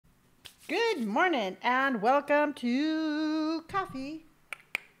Good morning and welcome to Coffee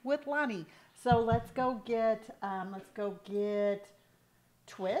with Lonni. So let's go get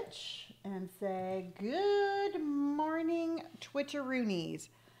Twitch and say good morning, Twitcheroonies.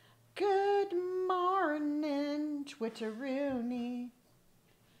 Good morning, Twitcheroony.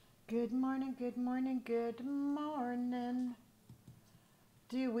 Good morning, good morning, good morning.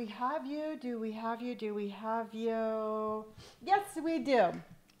 Do we have you? Do we have you? Do we have you? Yes, we do.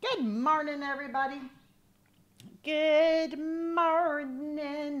 Good morning, everybody. Good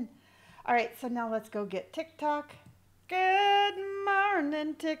morning. All right, so now let's go get TikTok. Good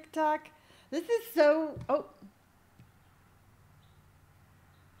morning, TikTok. This is so,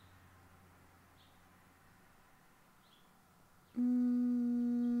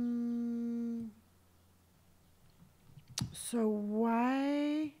 so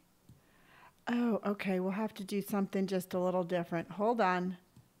why? Oh, okay, we'll have to do something just a little different. Hold on.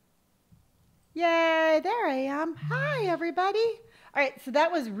 Yay, there I am. Hi, everybody. All right, so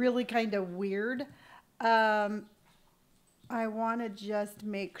that was really kind of weird. I want to just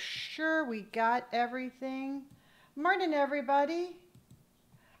make sure we got everything. Morning, everybody.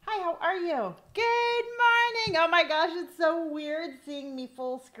 Hi, how are you? Good morning. Oh my gosh, it's so weird seeing me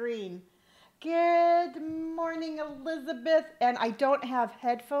full screen. Good morning, Elizabeth. And I don't have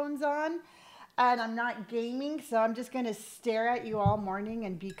headphones on. And I'm not gaming, so I'm just going to stare at you all morning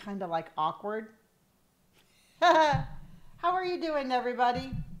and be kind of like awkward. How are you doing,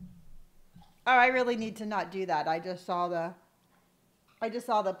 everybody? Oh, I really need to not do that. I just saw the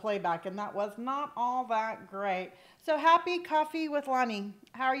playback, and that was not all that great. So happy Coffee with Lonni.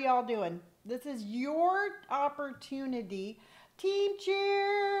 How are you all doing? This is your opportunity. Team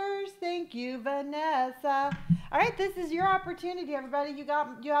cheers. Thank you, Vanessa. All right, this is your opportunity, everybody. You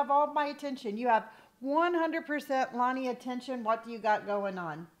have all my attention. You have 100% Lonni attention. What do you got going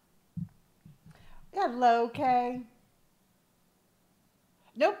on? Hello, Kay.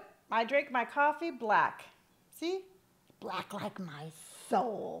 Nope, I drink my coffee black. See? Black like my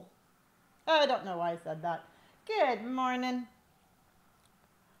soul. I don't know why I said that. Good morning.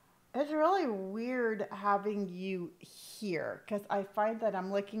 It's really weird having you here because I find that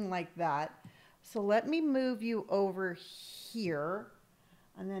I'm looking like that. So let me move you over here.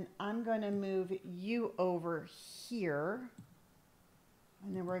 And then I'm going to move you over here.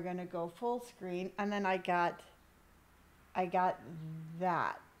 And then we're going to go full screen. And then I got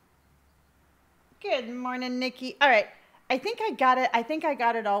that. Good morning, Nikki. All right. I think I got it. I think I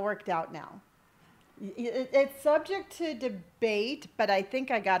got it all worked out now. It's subject to debate, but I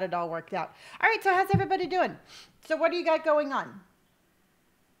think I got it all worked out. All right, so how's everybody doing? So what do you got going on?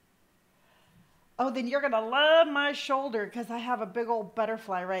 Oh, then you're going to love my shoulder because I have a big old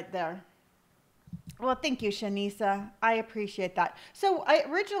butterfly right there. Well, thank you, Shanisa. I appreciate that. So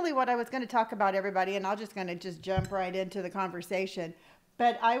originally what I was going to talk about, everybody, and I'm just going to jump right into the conversation,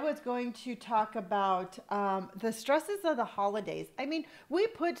 but I was going to talk about the stresses of the holidays. I mean, we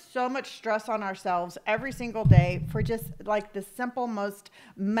put so much stress on ourselves every single day for just like the simple, most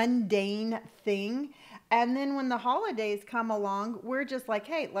mundane thing. And then when the holidays come along, we're just like,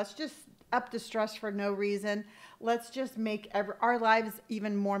 hey, let's just up the stress for no reason. Let's just make our lives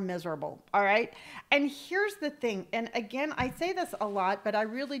even more miserable. All right. And here's the thing. And again, I say this a lot, but I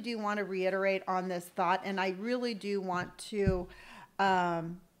really do want to reiterate on this thought. And I really do want to,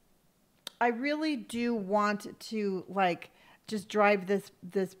 like just drive this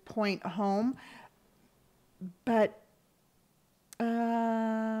point home. But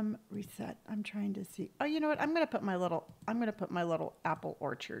reset. I'm trying to see. Oh, you know what? I'm going to put my little apple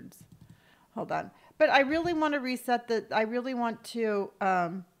orchards. Hold on. But I really want to reset that. I really want to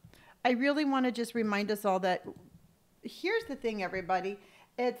just remind us all that here's the thing, everybody.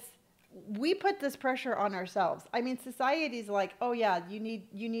 We put this pressure on ourselves. I mean, society's like, oh yeah, you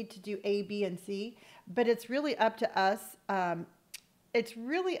need to do A, B, and C, but it's really up to us. It's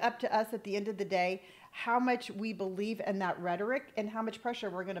really up to us at the end of the day, how much we believe in that rhetoric and how much pressure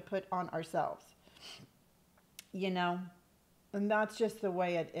we're going to put on ourselves, you know? And that's just the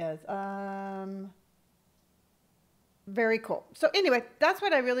way it is. Very cool. So anyway, that's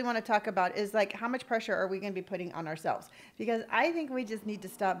what I really want to talk about is like how much pressure are we going to be putting on ourselves? Because I think we just need to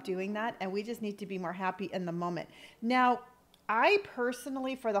stop doing that and we just need to be more happy in the moment. Now, I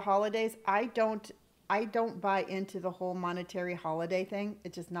personally, for the holidays, I don't buy into the whole monetary holiday thing.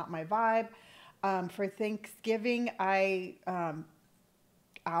 It's just not my vibe. For Thanksgiving, I'll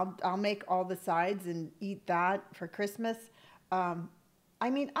make all the sides and eat that. For Christmas, I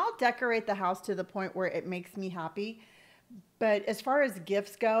mean, I'll decorate the house to the point where it makes me happy. But as far as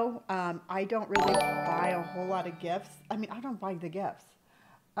gifts go, I don't really buy a whole lot of gifts. I mean, I don't buy the gifts.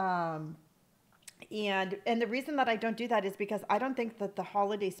 Um, and the reason that I don't do that is because I don't think that the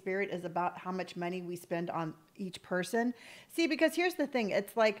holiday spirit is about how much money we spend on each person. See, because here's the thing.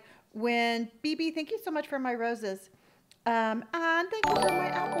 It's like when BB, thank you so much for my roses. And thank you for my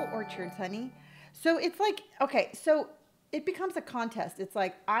apple orchards, honey. So it's like, okay, so it becomes a contest. It's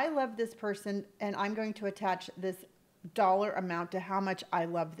like, I love this person and I'm going to attach this dollar amount to how much I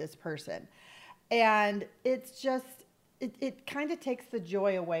love this person. And it's just, it kind of takes the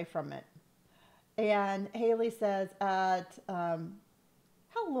joy away from it. And Haley says, hello,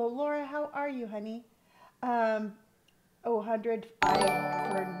 Laura, how are you, honey? Um, 100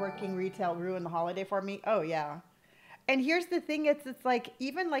 for working retail ruined the holiday for me. Oh, yeah. And here's the thing, it's like,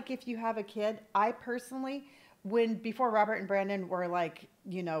 even like if you have a kid, I personally, before Robert and Brandon were like,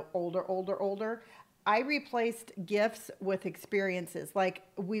 older, I replaced gifts with experiences. Like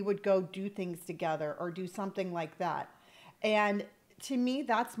we would go do things together or do something like that. And to me,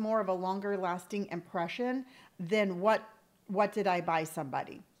 that's more of a longer lasting impression than what did I buy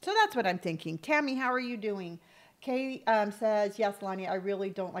somebody. So that's what I'm thinking. Tammy, how are you doing? Kay says, yes, Lonnie, I really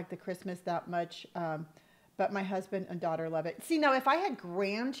don't like the Christmas that much, but my husband and daughter love it. See, now if I had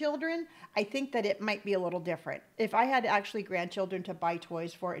grandchildren, I think that it might be a little different. If I had actually grandchildren to buy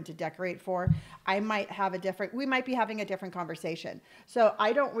toys for and to decorate for, we might be having a different conversation. So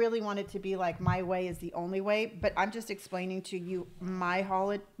I don't really want it to be like my way is the only way, but I'm just explaining to you my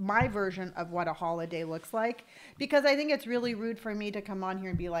version of what a holiday looks like, because I think it's really rude for me to come on here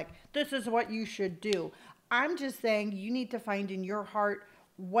and be like, this is what you should do. I'm just saying you need to find in your heart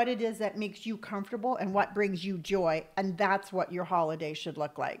what it is that makes you comfortable and what brings you joy. And that's what your holiday should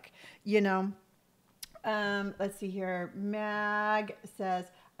look like, Let's see here. Mag says,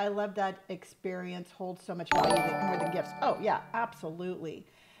 I love that experience holds so much value more than gifts. Oh yeah, absolutely.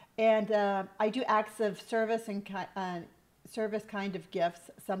 And I do acts of service and service kind of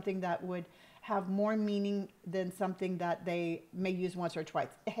gifts, something that would have more meaning than something that they may use once or twice.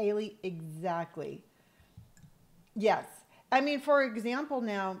 Haley, exactly. Yes. I mean, for example,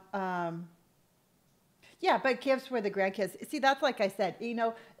 now, yeah, but gifts for the grandkids. See, that's like I said,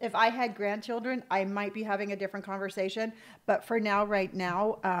 if I had grandchildren, I might be having a different conversation. But for now, right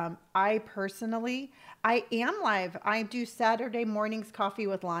now, I personally, I am live. I do Saturday mornings Coffee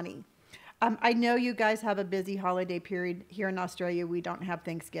with Lonni. I know you guys have a busy holiday period. Here in Australia, we don't have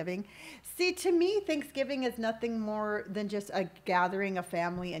Thanksgiving. See, to me, Thanksgiving is nothing more than just a gathering of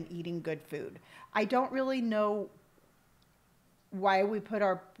family and eating good food. I don't really know why we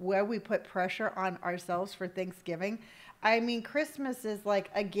put pressure on ourselves for Thanksgiving. I mean, Christmas is like,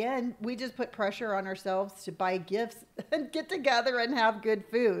 again, we just put pressure on ourselves to buy gifts and get together and have good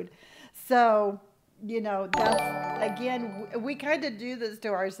food. So, that's, again, we kind of do this to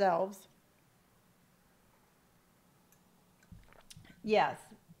ourselves. Yes.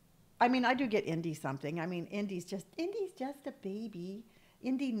 I mean, I do get Indy something. I mean, Indy's just a baby.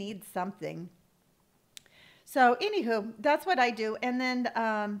 Indy needs something. So anywho, that's what I do. And then,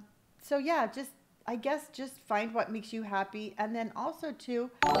 so yeah, I guess just find what makes you happy. And then also too,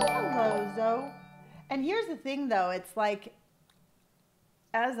 hello, Zoe. And here's the thing though, it's like,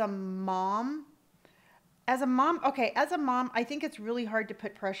 as a mom, I think it's really hard to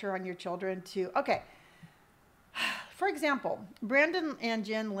put pressure on your children okay. For example, Brandon and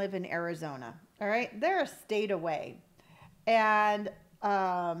Jen live in Arizona. All right. They're a state away. And,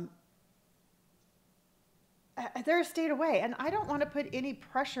 they're a state away, and I don't want to put any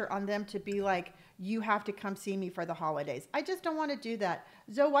pressure on them to be like, you have to come see me for the holidays. I just don't want to do that.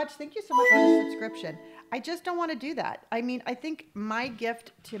 Zoe Watch, thank you so much for the subscription. I just don't want to do that. I mean, I think my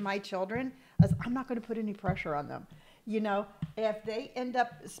gift to my children is I'm not going to put any pressure on them. If they end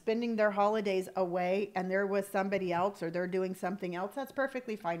up spending their holidays away and they're with somebody else or they're doing something else, that's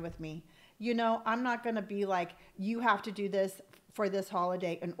perfectly fine with me. I'm not going to be like, you have to do this for this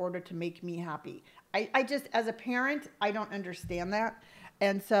holiday in order to make me happy. I just, as a parent, I don't understand that.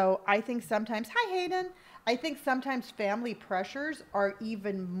 And so I think sometimes, hi Hayden, I think sometimes family pressures are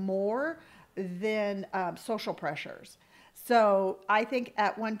even more than social pressures. So I think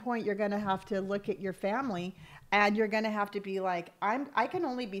at one point you're going to have to look at your family and you're going to have to be like, I can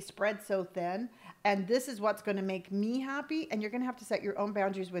only be spread so thin, and this is what's going to make me happy. And you're going to have to set your own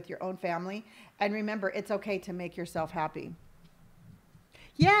boundaries with your own family. And remember, it's okay to make yourself happy.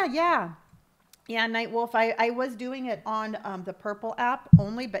 Yeah. Yeah, Night Wolf, I was doing it on the Purple app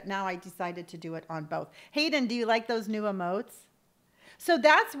only, but now I decided to do it on both. Hayden, do you like those new emotes? So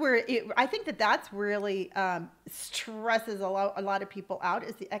that's where I think that's really stresses a lot of people out,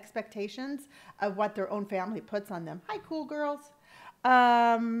 is the expectations of what their own family puts on them. Hi, cool girls.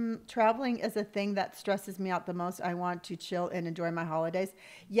 Traveling is a thing that stresses me out the most. I want to chill and enjoy my holidays.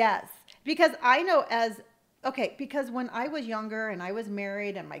 Yes, because I know okay, because when I was younger and I was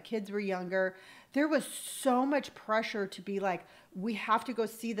married and my kids were younger, there was so much pressure to be like, we have to go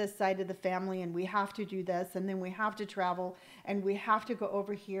see this side of the family and we have to do this and then we have to travel and we have to go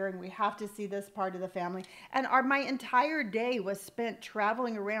over here and we have to see this part of the family. And my entire day was spent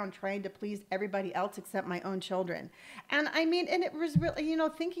traveling around trying to please everybody else except my own children. And I mean, and it was really,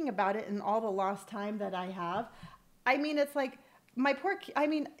 thinking about it and all the lost time that I have, I mean, it's like my poor, I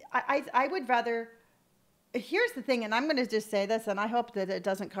mean, I would rather, here's the thing, and I'm going to just say this, and I hope that it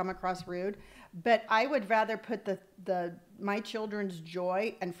doesn't come across rude, but I would rather put my children's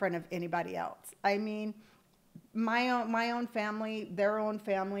joy in front of anybody else. I mean, my own family, their own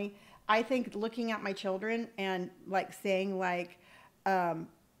family. I think looking at my children and like saying like,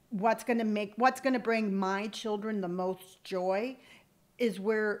 what's going to bring my children the most joy is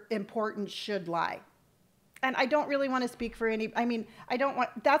where importance should lie. And I don't really want to speak for I mean,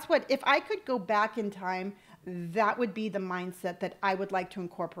 if I could go back in time, that would be the mindset that I would like to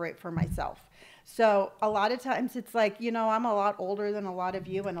incorporate for myself. So a lot of times it's like, I'm a lot older than a lot of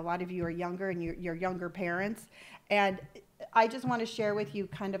you and a lot of you are younger and you're younger parents. And I just want to share with you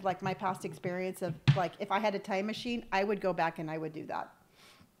kind of like my past experience of like, if I had a time machine, I would go back and I would do that.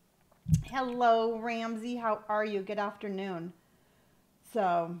 Hello, Ramsey. How are you? Good afternoon.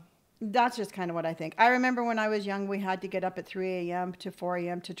 So that's just kind of what I think. I remember when I was young, we had to get up at 3 a.m. to 4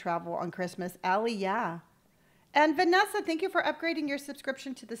 a.m. to travel on Christmas. Allie, yeah. And Vanessa, thank you for upgrading your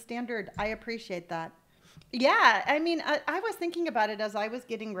subscription to the standard. I appreciate that. Yeah, I mean, I was thinking about it as I was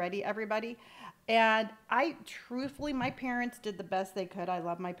getting ready, everybody. And truthfully, my parents did the best they could. I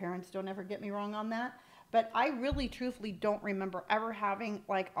love my parents. Don't ever get me wrong on that. But I really, truthfully don't remember ever having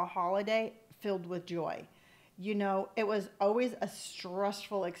like a holiday filled with joy. It was always a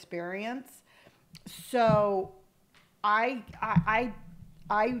stressful experience. So I,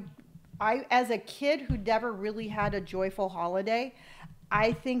 as a kid who never really had a joyful holiday,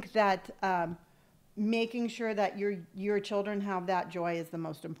 I think that making sure that your children have that joy is the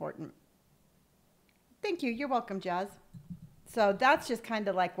most important. Thank you. You're welcome, Jazz. So that's just kind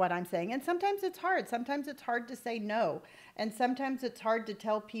of like what I'm saying. And sometimes it's hard. Sometimes it's hard to say no. And sometimes it's hard to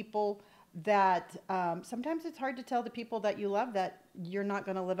tell people that, sometimes it's hard to tell the people that you love that you're not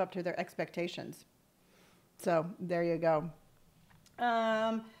going to live up to their expectations. So there you go.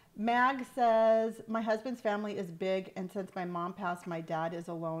 Mag says, my husband's family is big, and since my mom passed, my dad is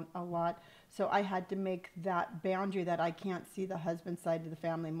alone a lot. So I had to make that boundary that I can't see the husband side of the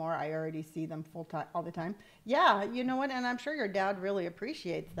family more. I already see them full time, all the time. Yeah, you know what? And I'm sure your dad really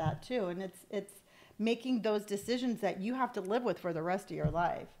appreciates that too. And it's making those decisions that you have to live with for the rest of your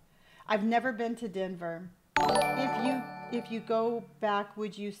life. I've never been to Denver. If you go back,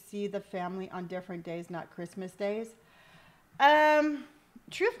 would you see the family on different days, not Christmas days?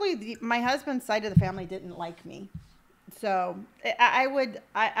 Truthfully, my husband's side of the family didn't like me. So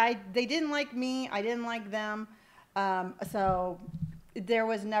they didn't like me. I didn't like them. So there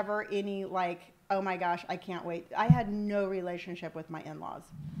was never any like, oh my gosh, I can't wait. I had no relationship with my in-laws.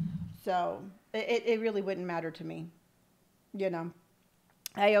 So it really wouldn't matter to me.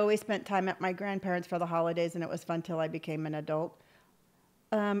 I always spent time at my grandparents for the holidays, and it was fun till I became an adult.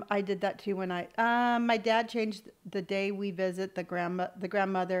 I did that too when my dad changed the day we visit the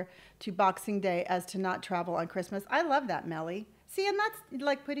grandmother to Boxing Day as to not travel on Christmas. I love that, Melly. See, and that's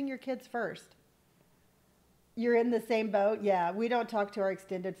like putting your kids first. You're in the same boat. Yeah, we don't talk to our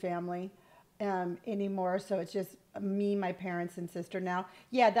extended family anymore, so it's just me, my parents, and sister now.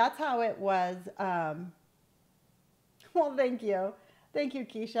 Yeah, that's how it was. Well, thank you. Thank you,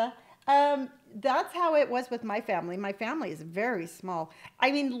 Keisha. That's how it was with my family. My family is very small.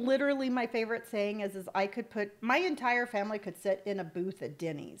 I mean, literally my favorite saying is my entire family could sit in a booth at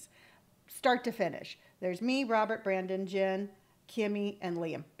Denny's, start to finish. There's me, Robert, Brandon, Jen, Kimmy, and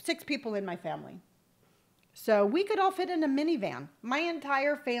Liam. 6 people in my family. So we could all fit in a minivan. My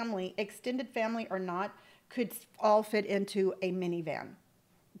entire family, extended family or not, could all fit into a minivan.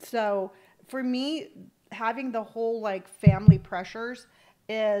 So for me, having the whole like family pressures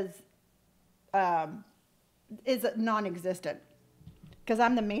is non-existent because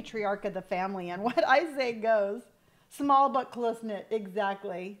I'm the matriarch of the family and what I say goes. Small but close-knit,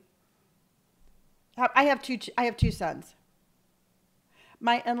 exactly. I have two sons.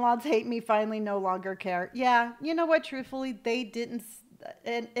 My in-laws hate me, finally no longer care. Yeah, you know what, truthfully, they didn't,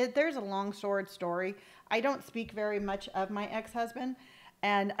 and there's a long sword story. I don't speak very much of my ex-husband,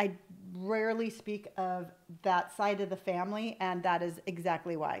 and I rarely speak of that side of the family, and that is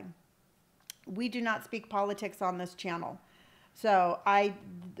exactly why. We do not speak politics on this channel. So and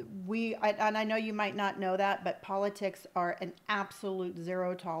I know you might not know that, but politics are an absolute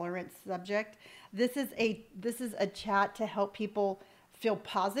zero tolerance subject. This is a chat to help people feel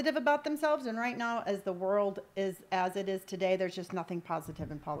positive about themselves. And right now, as the world is as it is today, there's just nothing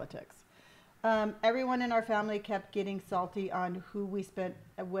positive in politics. Everyone in our family kept getting salty on who we spent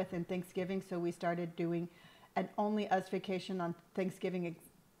with in Thanksgiving, so we started doing an only us vacation on Thanksgiving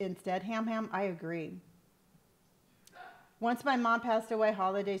instead. Ham, I agree. Once my mom passed away,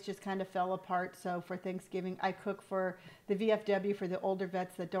 holidays just kind of fell apart. So for Thanksgiving, I cook for the VFW for the older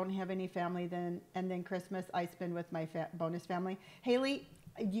vets that don't have any family. And then Christmas, I spend with my bonus family. Haley,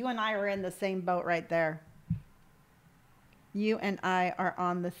 you and I are in the same boat right there. You and I are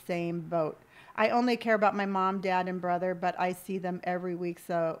on the same boat. I only care about my mom, dad, and brother, but I see them every week.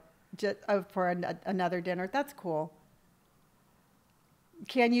 So just for another dinner, that's cool.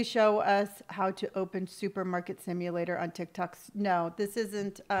 Can you show us how to open Supermarket Simulator on TikTok? No, this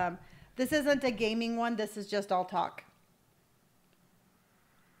isn't a gaming one. This is just all talk.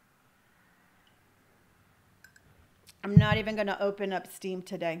 I'm not even going to open up Steam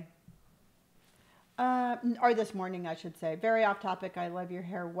today. Or this morning, I should say. Very off topic. I love your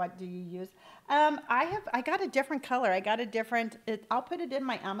hair. What do you use? I got a different color. I'll put it in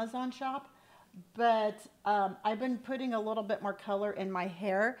my Amazon shop. But I've been putting a little bit more color in my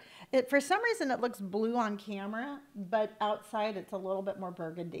hair. For some reason, it looks blue on camera, but outside, it's a little bit more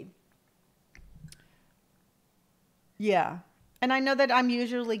burgundy. Yeah. And I know that I'm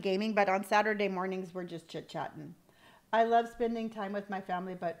usually gaming, but on Saturday mornings, we're just chit-chatting. I love spending time with my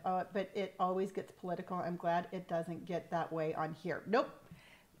family, but it always gets political. I'm glad it doesn't get that way on here. Nope.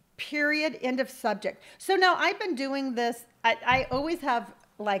 Period. End of subject. So now I've been doing this. I always have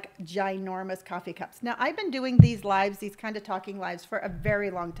like ginormous coffee cups. Now I've been doing these lives, these kind of talking lives for a very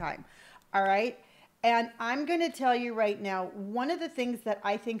long time. All right. And I'm going to tell you right now, one of the things that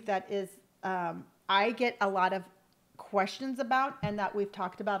I think that is, I get a lot of questions about, and that we've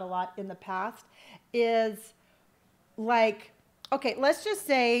talked about a lot in the past, is like, okay, let's just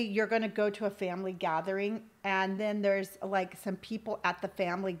say you're going to go to a family gathering, and then there's like some people at the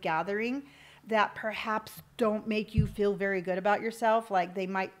family gathering that perhaps don't make you feel very good about yourself. Like they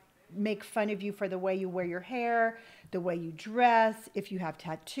might make fun of you for the way you wear your hair, the way you dress, if you have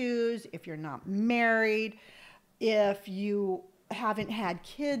tattoos, if you're not married, if you haven't had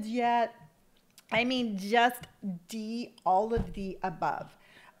kids yet. I mean, just all of the above.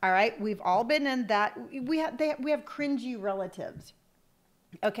 All right. We've all been in that. We have cringy relatives.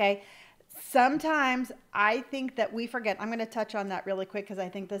 Okay. Sometimes I think that we forget. I'm going to touch on that really quick because I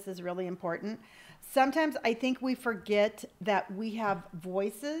think this is really important. Sometimes I think we forget that we have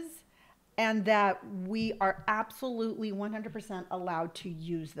voices and that we are absolutely 100% allowed to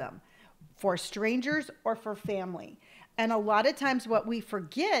use them for strangers or for family. And a lot of times what we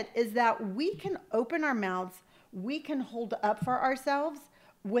forget is that we can open our mouths, we can hold up for ourselves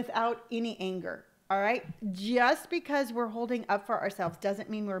without any anger. All right. Just because we're holding up for ourselves doesn't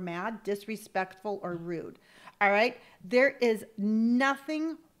mean we're mad, disrespectful, or rude. All right. There is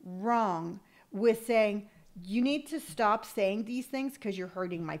nothing wrong with saying, you need to stop saying these things because you're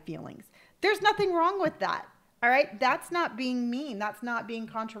hurting my feelings. There's nothing wrong with that. All right. That's not being mean. That's not being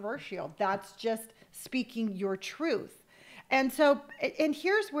controversial. That's just speaking your truth. And so, and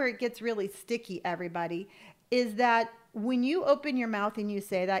here's where it gets really sticky, everybody, is that when you open your mouth and you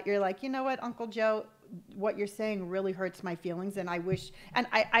say that, you're like, you know what, Uncle Joe, what you're saying really hurts my feelings. And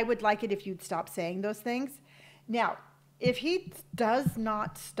I would like it if you'd stop saying those things. Now, if he does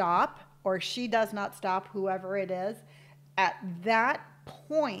not stop, or she does not stop, whoever it is, at that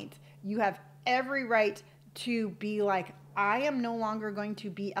point, you have every right to be like, I am no longer going to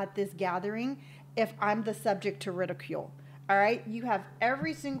be at this gathering if I'm the subject to ridicule. All right. You have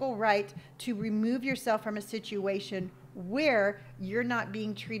every single right to remove yourself from a situation where you're not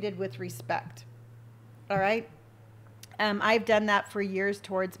being treated with respect. All right. I've done that for years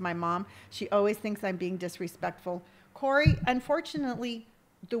towards my mom. She always thinks I'm being disrespectful. Corey, unfortunately,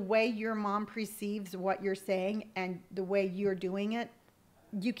 the way your mom perceives what you're saying and the way you're doing it,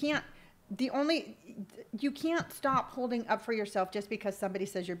 you can't stop holding up for yourself just because somebody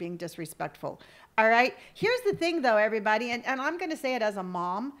says you're being disrespectful. All right. Here's the thing though, everybody, and I'm going to say it as a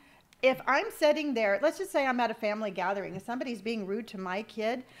mom. If I'm sitting there, let's just say I'm at a family gathering and somebody's being rude to my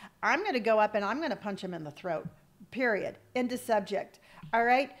kid, I'm going to go up and I'm going to punch him in the throat, period. End of subject. All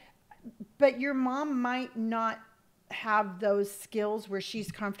right. But your mom might not have those skills where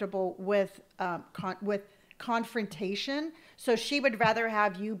she's comfortable with confrontation. So she would rather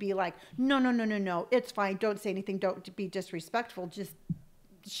have you be like, no, it's fine. Don't say anything. Don't be disrespectful. Just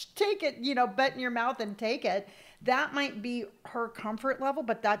take it, button your mouth and take it, That might be her comfort level,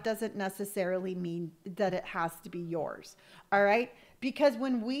 but that doesn't necessarily mean that it has to be yours. All right. Because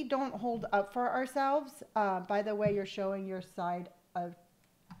when we don't hold up for ourselves, by the way, you're showing your side of,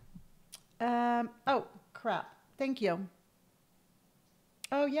 oh, crap. Thank you.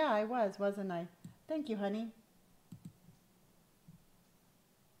 Oh, yeah, I was, wasn't I? Thank you, honey.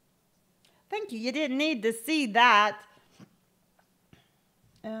 Thank you. You didn't need to see that.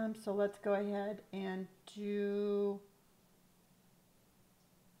 So let's go ahead and do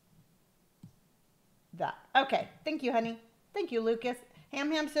that. Okay. Thank you, honey. Thank you, Lucas.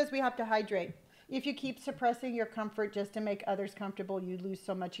 Ham Ham says we have to hydrate. If you keep suppressing your comfort just to make others comfortable, you lose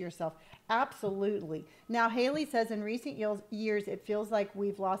so much of yourself. Absolutely. Now, Haley says in recent years, it feels like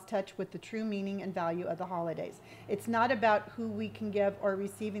we've lost touch with the true meaning and value of the holidays. It's not about who we can give or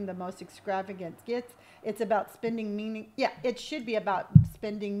receiving the most extravagant gifts. It's about spending meaning. Yeah, it should be about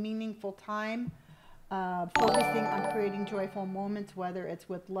spending meaningful time, focusing on creating joyful moments, whether it's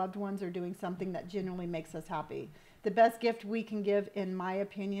with loved ones or doing something that genuinely makes us happy. The best gift we can give, in my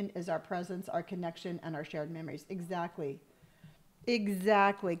opinion, is our presence, our connection, and our shared memories. Exactly.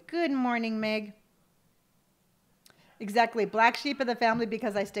 Exactly. Good morning, Meg. Exactly. Black sheep of the family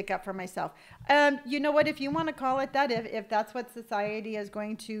because I stick up for myself. You know what? If you want to call it that, if that's what society is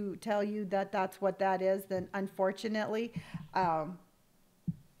going to tell you that that's what that is, then unfortunately,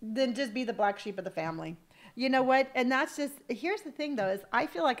 then just be the black sheep of the family. You know what? And that's just, here's the thing though, is I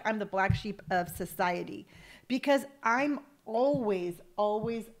feel like I'm the black sheep of society because I'm always,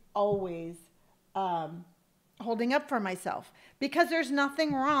 always, always holding up for myself, because there's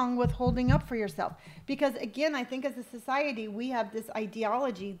nothing wrong with holding up for yourself. Because again, I think as a society, we have this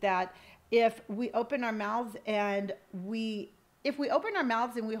ideology that if we open our mouths and we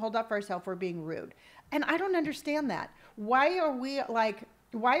hold up for ourselves, we're being rude. And I don't understand that. Why are we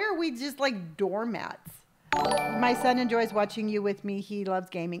just like doormats? My son enjoys watching you with me. He loves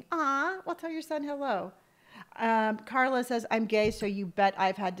gaming. Well, tell your son hello. Carla says, I'm gay, so you bet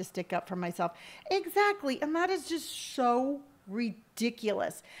I've had to stick up for myself. Exactly. And that is just so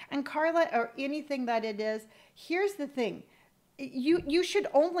ridiculous. And Carla, or anything that it is, here's the thing. You should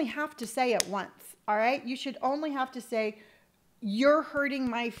only have to say it once. All right. You should only have to say, you're hurting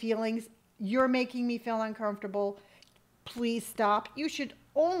my feelings. You're making me feel uncomfortable. Please stop. You should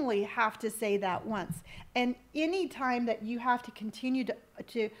only have to say that once. And any time that you have to continue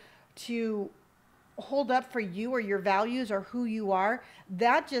to hold up for you or your values or who you are,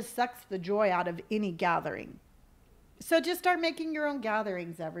 that just sucks the joy out of any gathering. So just start making your own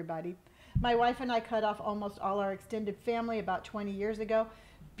gatherings, everybody. My wife and I cut off almost all our extended family about 20 years ago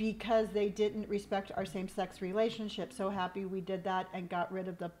because they didn't respect our same-sex relationship. So happy we did that and got rid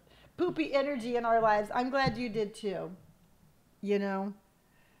of the poopy energy in our lives. I'm glad you did too. You know?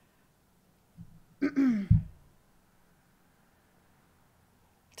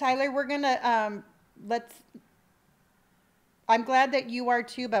 Tyler, we're going to, I'm glad that you are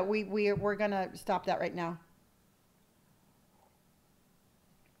too, but we're going to stop that right now.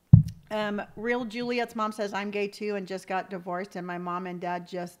 Real Juliet's mom says, I'm gay too and just got divorced, and my mom and dad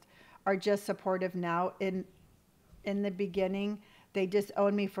are just supportive now. In the beginning, they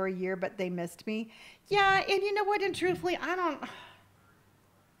disowned me for a year, but they missed me. Yeah, and you know what? And truthfully,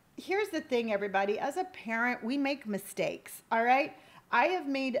 here's the thing, everybody. As a parent, we make mistakes, all right? I have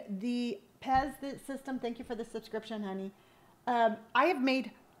made the PEZ system. Thank you for the subscription, honey. I have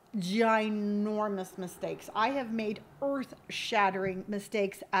made ginormous mistakes. I have made earth-shattering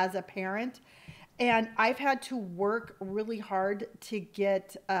mistakes as a parent, and I've had to work really hard to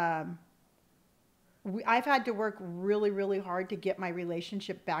get. I've had to work really, really hard to get my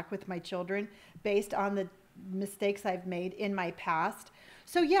relationship back with my children based on the mistakes I've made in my past.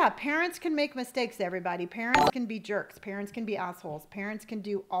 So yeah, parents can make mistakes, everybody. Parents can be jerks. Parents can be assholes. Parents can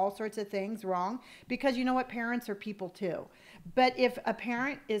do all sorts of things wrong, because you know what? Parents are people too. But if a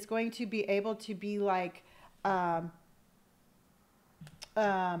parent is going to be able to be like, so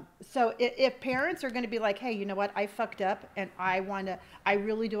if parents are going to be like, hey, you know what? I fucked up and I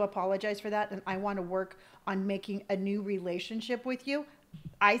really do apologize for that. And I want to work on making a new relationship with you.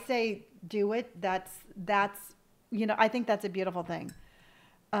 I say, do it. That's, I think that's a beautiful thing.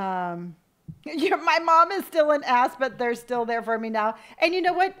 My mom is still an ass, but they're still there for me now. And you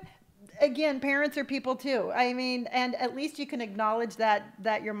know what? Again, parents are people too. I mean, and at least you can acknowledge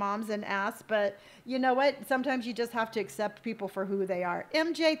that your mom's an ass, but you know what? Sometimes you just have to accept people for who they are.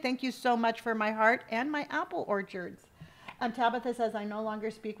 MJ, thank you so much for my heart and my apple orchards. Tabitha says, I no longer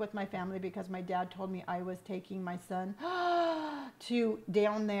speak with my family because my dad told me I was taking my son to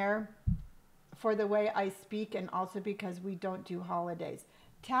down there for the way I speak, and also because we don't do holidays.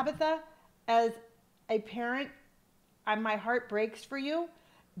 Tabitha, as a parent, my heart breaks for you,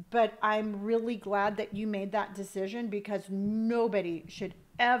 but I'm really glad that you made that decision because nobody should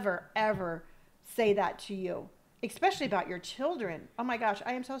ever, ever say that to you, especially about your children. Oh my gosh,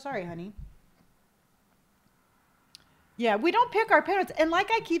 I am so sorry, honey. Yeah, we don't pick our parents. And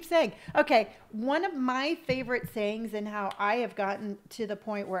like I keep saying, okay, one of my favorite sayings and how I have gotten to the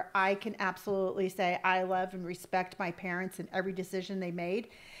point where I can absolutely say I love and respect my parents and every decision they made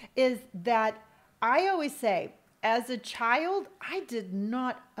is that I always say, as a child, I did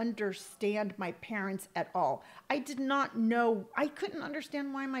not understand my parents at all. I did not know, I couldn't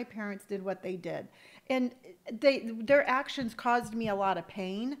understand why my parents did what they did. And their actions caused me a lot of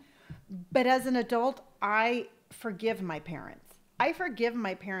pain. But as an adult, I forgive my parents. I forgive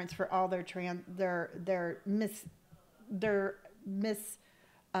my parents for all their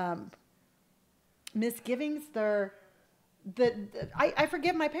um, misgivings, I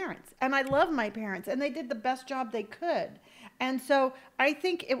forgive my parents and I love my parents and they did the best job they could. And so I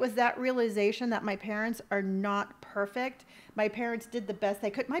think it was that realization that my parents are not perfect. My parents did the best they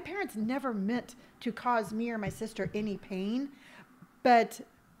could. My parents never meant to cause me or my sister any pain, but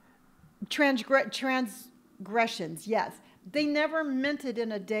transgressions, yes. They never meant it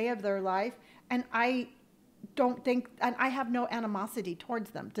in a day of their life. And I don't think, and I have no animosity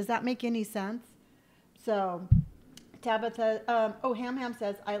towards them. Does that make any sense? So Tabitha, Ham Ham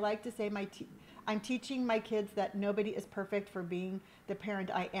says, I like to say I'm teaching my kids that nobody is perfect for being the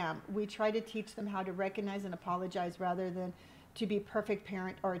parent I am. We try to teach them how to recognize and apologize rather than to be perfect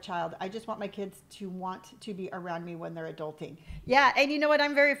parent or a child. I just want my kids to want to be around me when they're adulting. Yeah, and you know what?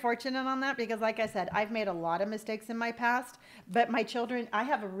 I'm very fortunate on that because like I said, I've made a lot of mistakes in my past, but my children, I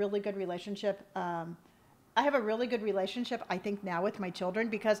have a really good relationship. I have a really good relationship, I think, now with my children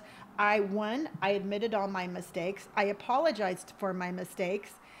because I admitted all my mistakes. I apologized for my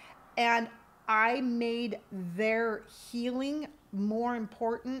mistakes and I made their healing more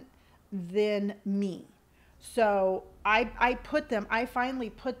important than me. So I finally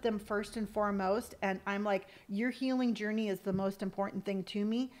put them first and foremost. And I'm like, your healing journey is the most important thing to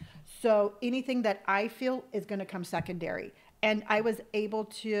me. So anything that I feel is going to come secondary. And I was able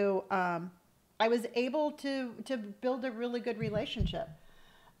to build a really good relationship.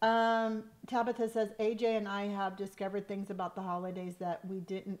 Tabitha says, AJ and I have discovered things about the holidays that we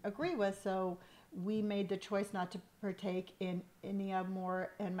didn't agree with. So we made the choice not to partake in any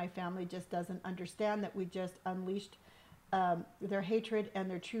more. And my family just doesn't understand that we just unleashed their hatred and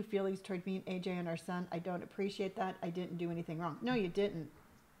their true feelings toward me and AJ and our son. I don't appreciate that. I didn't do anything wrong. No, you didn't.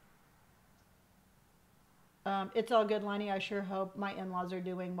 It's all good, Lonnie. I sure hope my in-laws are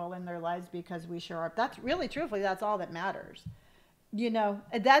doing well in their lives because we sure are. That's really, truthfully, that's all that matters. You know,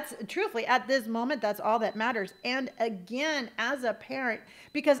 that's truthfully at this moment, that's all that matters. And again, as a parent,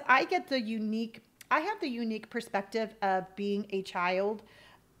 because I have the unique perspective of being a child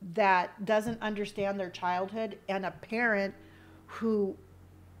that doesn't understand their childhood and a parent who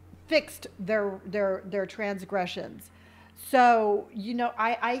fixed their transgressions. So, you know,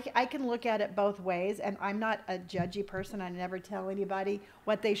 I can look at it both ways, and I'm not a judgy person. I never tell anybody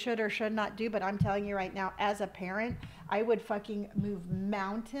what they should or should not do, but I'm telling you right now, as a parent, I would fucking move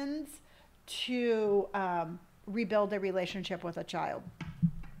mountains to rebuild a relationship with a child.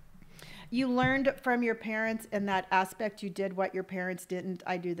 You learned from your parents in that aspect. You did what your parents didn't.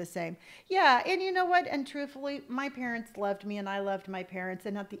 I do the same. Yeah, and you know what? And truthfully, my parents loved me and I loved my parents.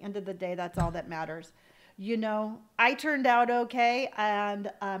 And at the end of the day, that's all that matters. You know, I turned out okay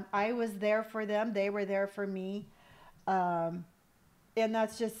and I was there for them. They were there for me. And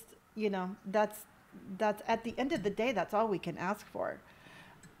that's just, you know, that's at the end of the day, that's all we can ask for.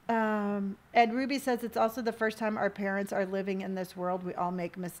 And Ruby says it's also the first time our parents are living in this world. We all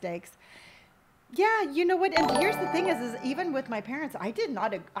make mistakes. Yeah, you know what? And here's the thing is even with my parents, we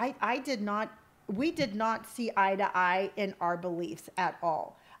did not see eye to eye in our beliefs at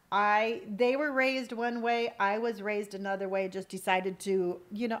all. They were raised one way, I was raised another way, just decided to,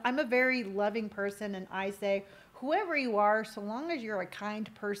 you know, I'm a very loving person and I say, whoever you are, so long as you're a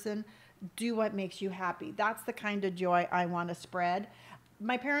kind person, do what makes you happy. That's the kind of joy I want to spread.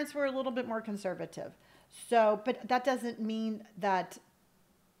 My parents were a little bit more conservative. So, but that doesn't mean that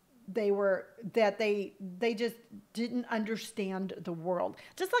they just didn't understand the world.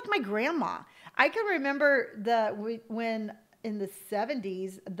 Just like my grandma. I can remember when in the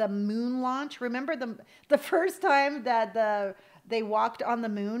 70s, the moon launch. Remember the first time that they walked on the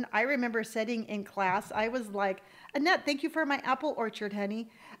moon? I remember sitting in class. I was like, Annette, thank you for my apple orchard,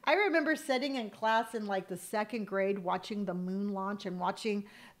 honey. I remember sitting in class in like the second grade watching the moon launch and watching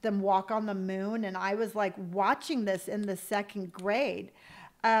them walk on the moon. And I was like watching this in the second grade.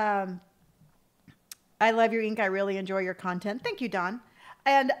 I love your ink. I really enjoy your content. Thank you, Don.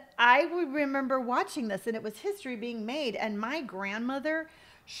 And I would remember watching this, and it was history being made. And my grandmother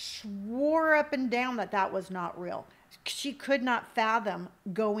swore up and down that that was not real. She could not fathom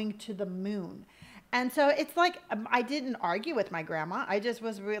going to the moon. And so it's like, I didn't argue with my grandma. I just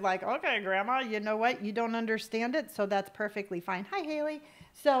was really like, okay, grandma, you know what? You don't understand it. So that's perfectly fine. Hi, Haley.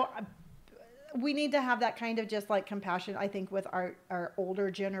 So we need to have that kind of just like compassion, I think, with our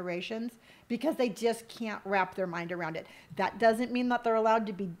older generations, because they just can't wrap their mind around it. That doesn't mean that they're allowed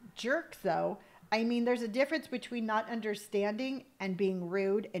to be jerks, though. I mean, there's a difference between not understanding and being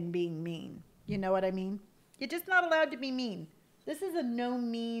rude and being mean. You know what I mean? You're just not allowed to be mean. This is a no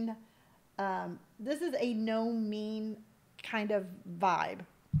mean, this is a no mean kind of vibe.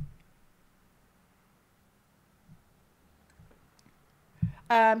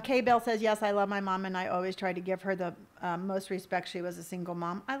 Kay Bell says, yes, I love my mom, and I always try to give her the most respect. She was a single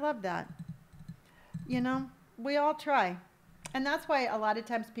mom. I love that. You know, we all try. And that's why a lot of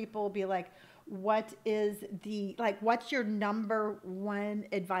times people will be like, what is the, like, what's your number one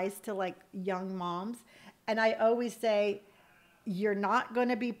advice to like young moms? And I always say, you're not going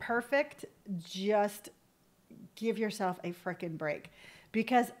to be perfect. Just give yourself a freaking break,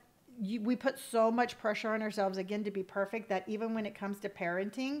 because we put so much pressure on ourselves, again, to be perfect, that even when it comes to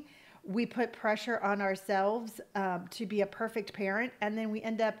parenting, we put pressure on ourselves to be a perfect parent. And then we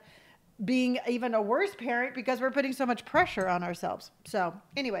end up being even a worse parent because we're putting so much pressure on ourselves. So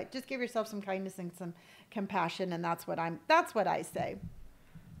anyway, just give yourself some kindness and some compassion. And that's what I say.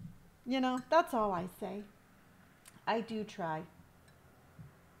 You know, that's all I say. I do try.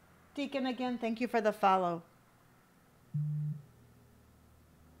 Deacon, again, thank you for the follow.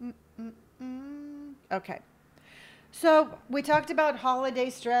 Okay. So we talked about holiday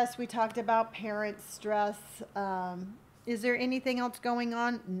stress. We talked about parent stress. Is there anything else going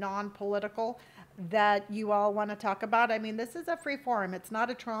on, non-political, that you all want to talk about? I mean, this is a free forum. It's not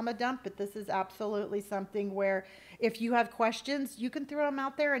a trauma dump, but this is absolutely something where if you have questions, you can throw them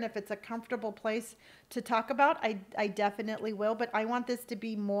out there. And if it's a comfortable place to talk about, I definitely will. But I want this to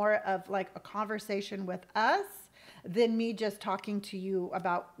be more of like a conversation with us than me just talking to you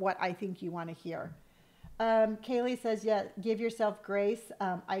about what I think you want to hear. Kaylee says, yeah, give yourself grace.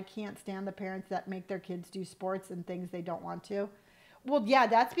 I can't stand the parents that make their kids do sports and things they don't want to. Well, yeah,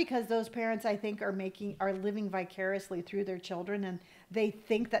 that's because those parents, I think, are living vicariously through their children, and they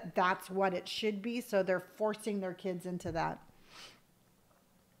think that that's what it should be. So they're forcing their kids into that.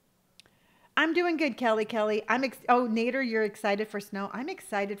 I'm doing good, Kelly. Oh, Nader, you're excited for snow. I'm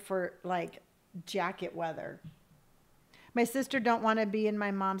excited for like jacket weather. My sister don't want to be in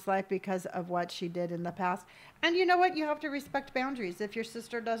my mom's life because of what she did in the past. And you know what? You have to respect boundaries. If your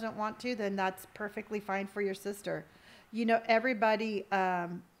sister doesn't want to, then that's perfectly fine for your sister. You know, everybody,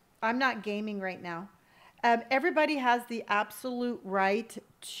 I'm not gaming right now. Everybody has the absolute right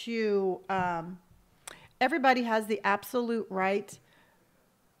to,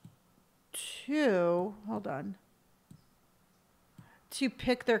 to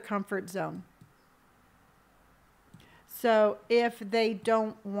pick their comfort zone. So if they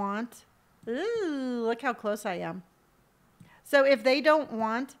don't want, ooh, look how close I am. So if they don't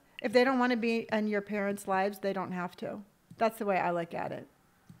want to be in your parents' lives, they don't have to. That's the way I look at it.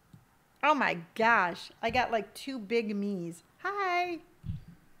 Oh my gosh. I got like two big me's. Hi.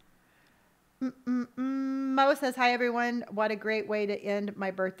 Mo says, hi everyone. What a great way to end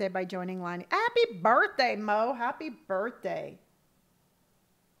my birthday by joining Lonnie. Happy birthday, Mo. Happy birthday.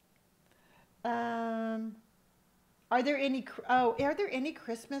 Are there any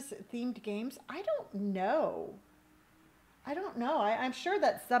Christmas themed games? I don't know. I'm sure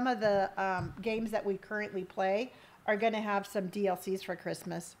that some of the games that we currently play are going to have some DLCs for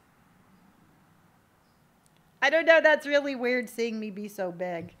Christmas. I don't know. That's really weird seeing me be so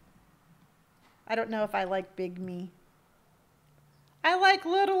big. I don't know if I like big me. I like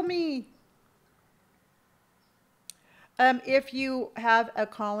little me. If you have a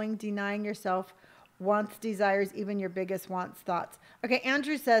calling, denying yourself wants, desires, even your biggest wants, thoughts. Okay,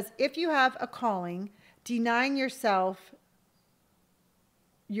 Andrew says, if you have a calling, denying yourself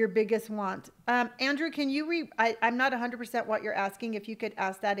your biggest want. Andrew, can you I'm not 100% what you're asking. If you could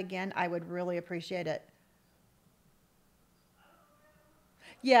ask that again, I would really appreciate it.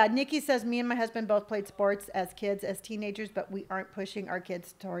 Yeah, Nikki says, me and my husband both played sports as kids, as teenagers, but we aren't pushing our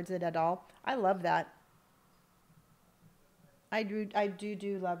kids towards it at all. I love that. I do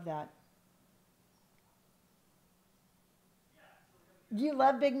love that. You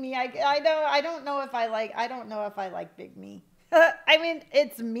love Big Me. I know. I don't know if I like Big Me. I mean,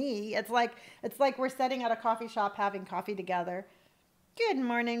 it's me. It's like we're sitting at a coffee shop having coffee together. Good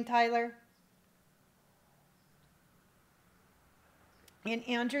morning, Tyler. And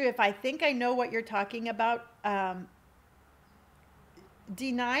Andrew, if I think I know what you're talking about,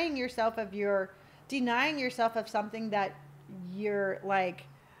 denying yourself of your denying yourself of something that your like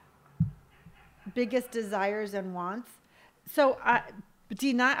biggest desires and wants. So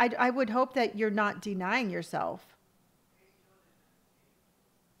I would hope that you're not denying yourself.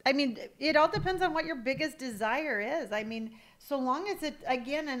 I mean, it all depends on what your biggest desire is. I mean, so long as it,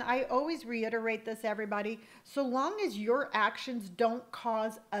 again, and I always reiterate this, everybody, so long as your actions don't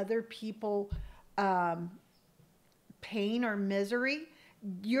cause other people um, pain or misery,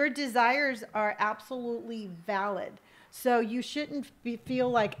 your desires are absolutely valid. So you shouldn't feel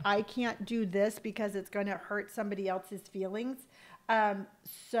like I can't do this because it's going to hurt somebody else's feelings. Um,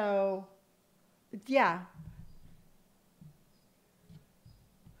 so, yeah,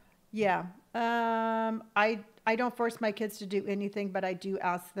 yeah. I don't force my kids to do anything, but I do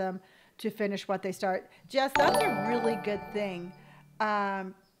ask them to finish what they start. Jess, that's a really good thing.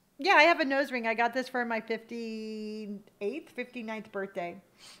 Um, yeah, I have a nose ring. I got this for my 58th, 59th birthday.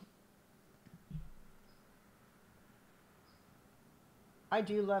 I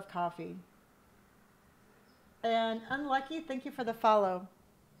do love coffee. And Unlucky, thank you for the follow.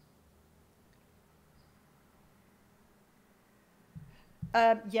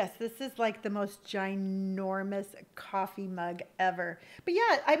 Yes, this is like the most ginormous coffee mug ever. But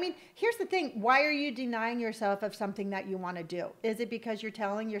yeah, I mean, here's the thing. Why are you denying yourself of something that you want to do? Is it because you're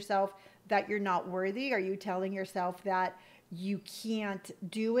telling yourself that you're not worthy? Are you telling yourself that you can't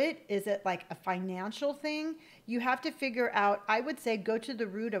do it? Is it like a financial thing? You have to figure out, I would say, go to the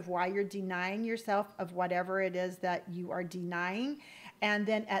root of why you're denying yourself of whatever it is that you are denying. And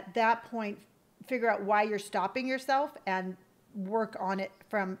then at that point, figure out why you're stopping yourself and work on it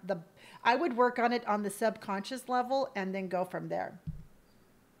from the I would work on it on the subconscious level and then go from there.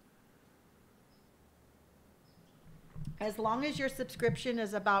 As long as your subscription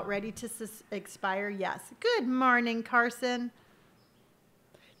is about ready to expire, yes. Good morning, Carson.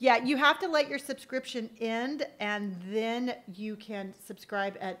 Yeah, you have to let your subscription end and then you can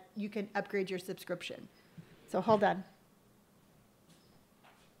upgrade your subscription. So hold on.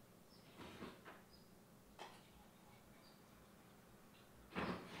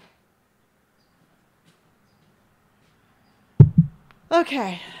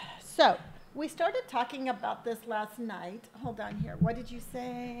 Okay, so we started talking about this last night. Hold on here. What did you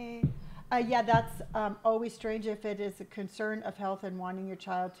say? Yeah, that's always strange if it is a concern of health and wanting your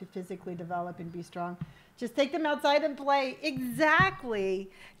child to physically develop and be strong. Just take them outside and play. Exactly.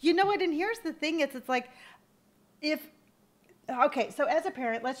 You know what? And here's the thing: it's like if okay, so as a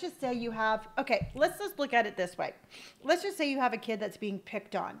parent, let's just say you have okay. Let's just look at it this way. Let's just say you have a kid that's being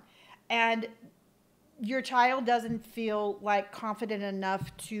picked on, and your child doesn't feel like confident enough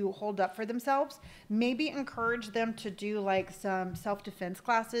to hold up for themselves, maybe encourage them to do like some self-defense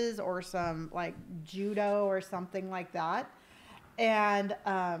classes or some like judo or something like that. And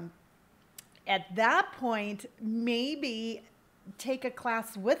at that point, maybe take a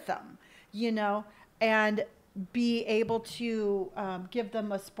class with them, you know, and be able to give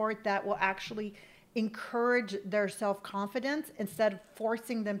them a sport that will actually encourage their self-confidence instead of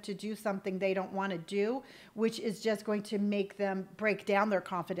forcing them to do something they don't want to do, which is just going to make them break down their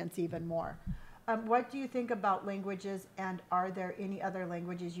confidence even more. What do you think about languages, and are there any other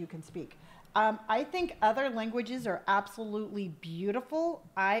languages you can speak? I think other languages are absolutely beautiful.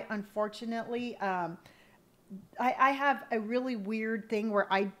 I unfortunately, I have a really weird thing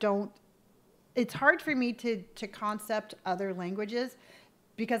where I don't, it's hard for me to concept other languages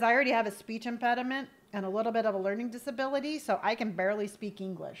because I already have a speech impediment and a little bit of a learning disability, so I can barely speak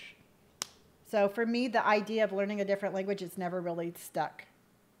English. So for me, the idea of learning a different language is never really stuck.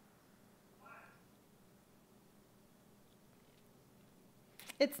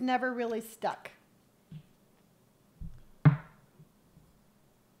 It's never really stuck.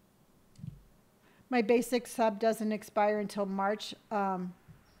 My basic sub doesn't expire until March. Oh,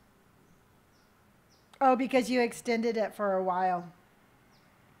 because you extended it for a while.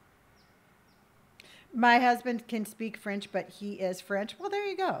 My husband can speak French, but he is French. Well, there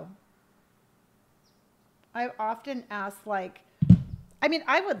you go. I often ask, like, I mean,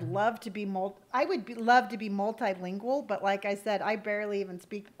 I would love to be love to be multilingual, but like I said, I barely even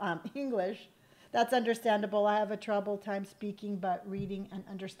speak English. That's understandable. I have a trouble time speaking, but reading and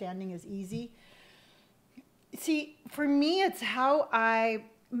understanding is easy. See, for me, it's how my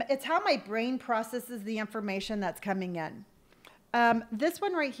brain processes the information that's coming in. This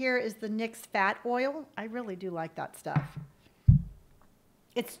one right here is the NYX fat oil. I really do like that stuff.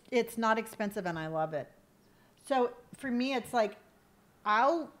 It's not expensive and I love it. So for me, it's like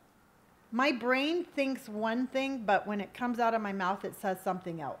I'll My brain thinks one thing, but when it comes out of my mouth, it says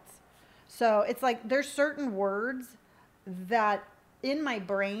something else. So it's like there's certain words that in my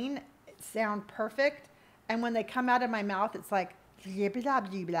brain sound perfect, and when they come out of my mouth, it's like blah blah blah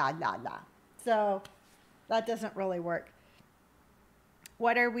blah blah blah. So that doesn't really work.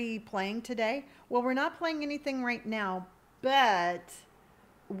 What are we playing today? Well, we're not playing anything right now, but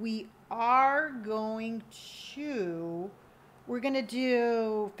we are going to, we're going to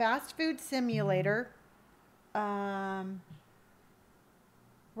do fast food simulator. We're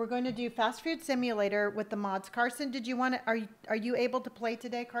going to do fast food simulator with the mods. Carson, did you want to, are you able to play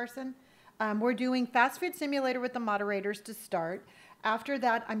today, Carson? We're doing fast food simulator with the moderators to start. After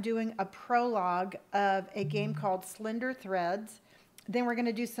that, I'm doing a prologue of a game called Slender Threads. Then we're going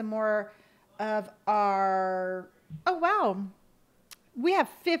to do some more of our, oh wow, we have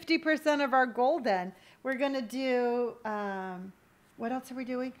 50% of our goal done. We're going to do, what else are we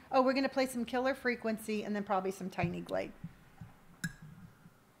doing? Oh, we're going to play some Killer Frequency and then probably some Tiny Glade.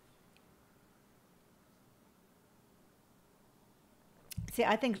 See,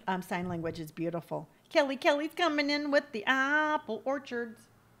 I think sign language is beautiful. Kelly's coming in with the apple orchards.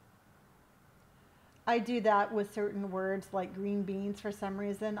 I do that with certain words like green beans for some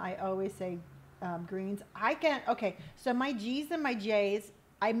reason. I always say greens. I can't, okay, so my G's and my J's,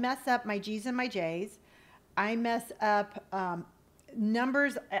 I mess up my G's and my J's. I mess up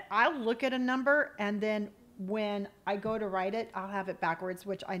numbers. I'll look at a number and then when I go to write it, I'll have it backwards,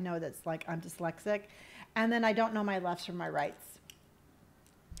 which I know that's like I'm dyslexic. And then I don't know my lefts from my rights.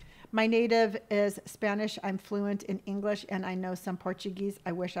 My native is Spanish. I'm fluent in English and I know some Portuguese.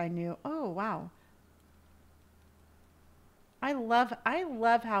 I wish I knew. Oh, wow. I love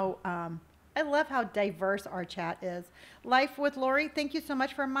how diverse our chat is. Life with Lori, thank you so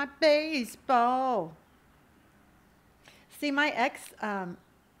much for my baseball. See, my ex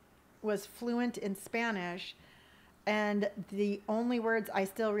was fluent in Spanish, and the only words I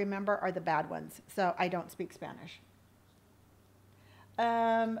still remember are the bad ones, so I don't speak Spanish.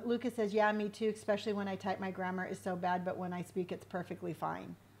 Lucas says, yeah, me too, especially when I type, my grammar is so bad, but when I speak, it's perfectly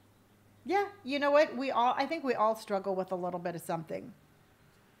fine. Yeah, you know what? I think we all struggle with a little bit of something.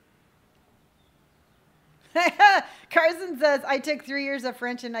 Carson says, I took 3 years of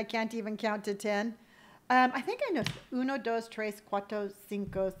French and I can't even count to 10. I think I know 1, 2, 3, 4, 5, 6,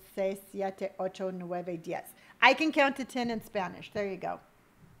 7, 8, 9, 10. I can count to 10 in Spanish. There you go.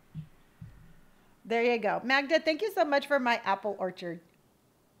 There you go. Magda, thank you so much for my apple orchard.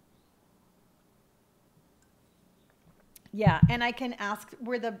 Yeah, and I can ask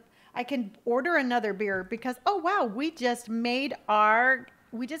I can order another beer because, oh wow, we just made our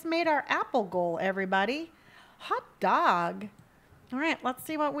apple goal, everybody. Hot dog. All right, let's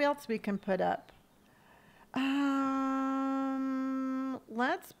see what else we can put up.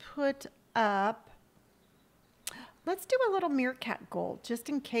 Let's put up, let's do a little meerkat goal just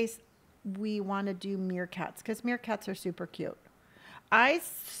in case we want to do meerkats because meerkats are super cute. I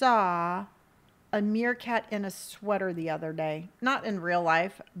saw a meerkat in a sweater the other day, not in real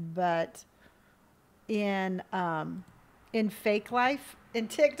life, but in fake life. In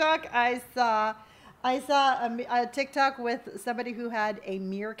TikTok, I saw a TikTok with somebody who had a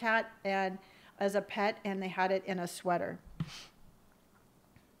meerkat and as a pet, and they had it in a sweater.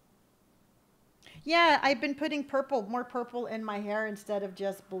 Yeah, I've been putting more purple in my hair instead of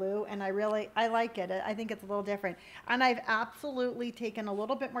just blue, and I like it. I think it's a little different. And I've absolutely taken a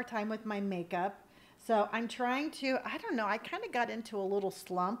little bit more time with my makeup. So I'm trying to, I don't know, I kind of got into a little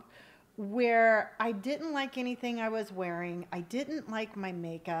slump where I didn't like anything I was wearing. I didn't like my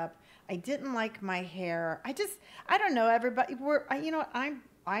makeup. I didn't like my hair. I don't know, everybody,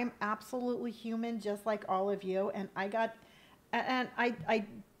 I'm absolutely human just like all of you, and I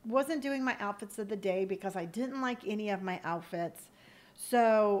wasn't doing my outfits of the day because I didn't like any of my outfits.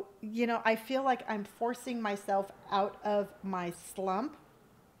 So, I feel like I'm forcing myself out of my slump,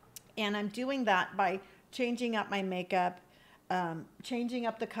 and I'm doing that by changing up my makeup, changing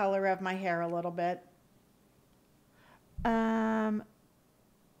up the color of my hair a little bit.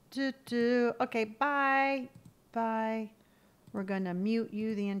 Okay, bye. We're going to mute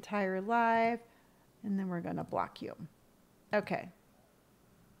you the entire live, and then we're going to block you. Okay.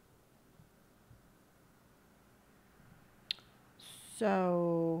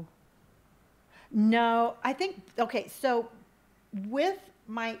 So, no, I think, okay, so with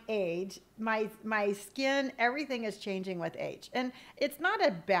my age, my skin, everything is changing with age. And it's not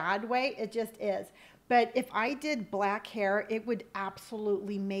a bad way, it just is. But if I did black hair, it would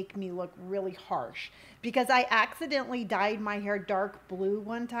absolutely make me look really harsh because I accidentally dyed my hair dark blue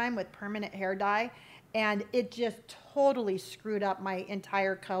one time with permanent hair dye, and it just totally screwed up my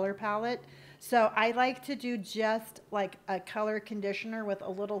entire color palette. So I like to do just like a color conditioner with a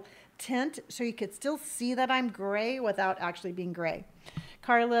little tint so you could still see that I'm gray without actually being gray.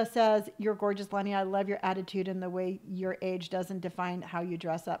 Carla says, "You're gorgeous, Lonni. I love your attitude and the way your age doesn't define how you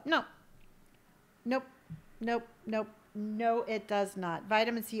dress up." No, nope, nope, nope. No, it does not.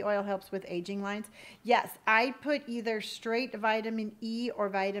 Vitamin C oil helps with aging lines. Yes, I put either straight vitamin E or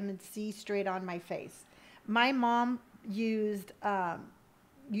vitamin C straight on my face. My mom used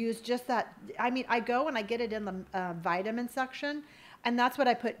just that. I mean, I go and I get it in the vitamin section, and that's what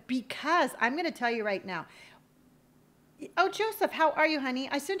I put because I'm going to tell you right now. Oh, Joseph, how are you, honey?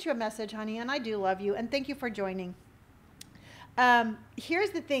 I sent you a message, honey, and I do love you, and thank you for joining.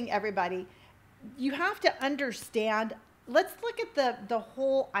 Here's the thing, everybody. You have to understand, let's look at the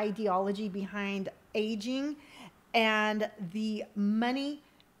whole ideology behind aging and the money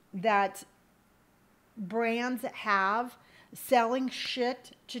that brands have selling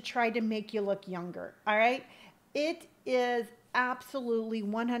shit to try to make you look younger. All right. It is absolutely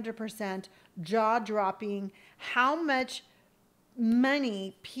 100% jaw dropping how much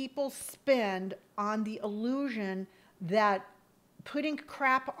money people spend on the illusion that putting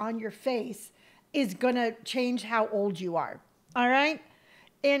crap on your face is going to change how old you are. All right.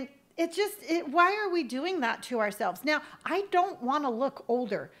 And why are we doing that to ourselves? Now, I don't want to look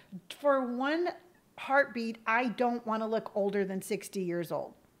older. For one heartbeat, I don't want to look older than 60 years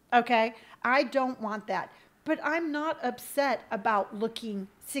old. Okay. I don't want that. But I'm not upset about looking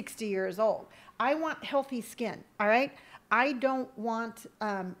 60 years old. I want healthy skin. All right. I don't want,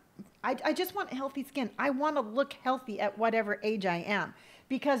 I just want healthy skin. I want to look healthy at whatever age I am.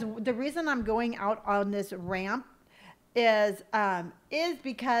 Because the reason I'm going out on this ramp is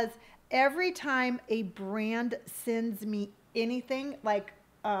because every time a brand sends me anything like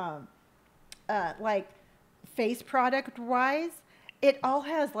face product wise, it all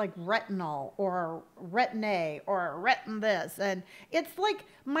has like retinol or retin A or retin this. And it's like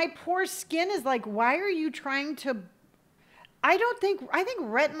my poor skin is like, why are you trying to, I think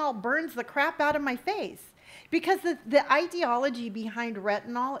retinol burns the crap out of my face. Because the ideology behind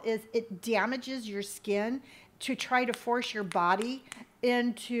retinol is it damages your skin to try to force your body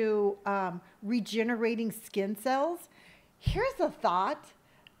into regenerating skin cells. Here's a thought.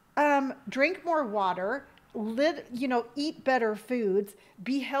 Drink more water, eat better foods,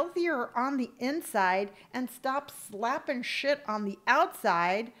 be healthier on the inside, and stop slapping shit on the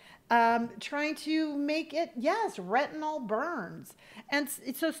outside. Trying to make it, yes, retinol burns. And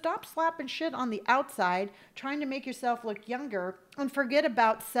so stop slapping shit on the outside, trying to make yourself look younger, and forget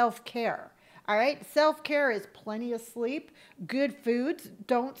about self-care. All right. Self-care is plenty of sleep, good foods,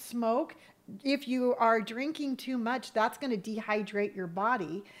 don't smoke. If you are drinking too much, that's going to dehydrate your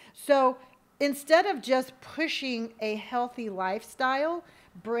body. So instead of just pushing a healthy lifestyle,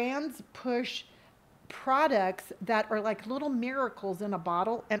 brands push products that are like little miracles in a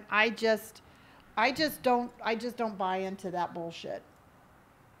bottle, and I just don't buy into that bullshit.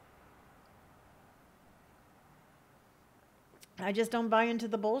 I just don't buy into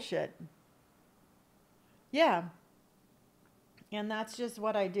the bullshit. Yeah. And that's just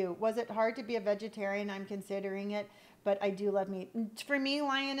what I do. Was it hard to be a vegetarian? I'm considering it, but I do love meat. For me,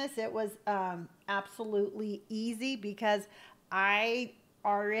 Lioness, it was absolutely easy because I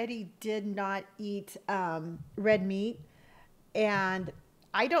already did not eat red meat, and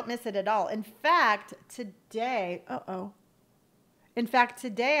I don't miss it at all. In fact, today, I'm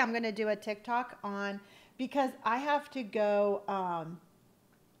going to do a TikTok on, because I have to go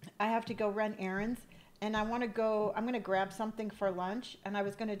run errands, and I'm going to grab something for lunch, and I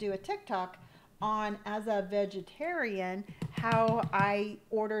was going to do a TikTok on, as a vegetarian, how I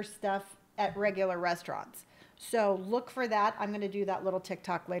order stuff at regular restaurants. So look for that. I'm going to do that little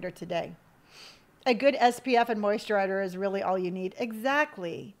TikTok later today. A good SPF and moisturizer is really all you need.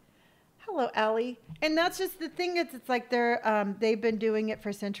 Exactly. Hello, Allie. And that's just the thing. It's like they've been doing it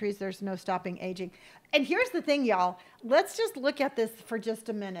for centuries. There's no stopping aging. And here's the thing, y'all. Let's just look at this for just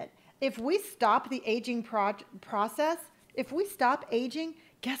a minute. If we stop the aging process, if we stop aging,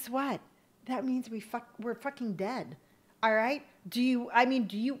 guess what? That means we're fucking dead. All right?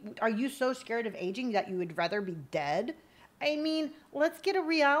 Are you so scared of aging that you would rather be dead? I mean, let's get a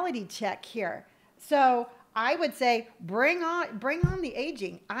reality check here. So I would say, bring on the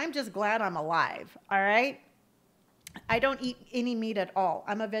aging. I'm just glad I'm alive. All right? I don't eat any meat at all.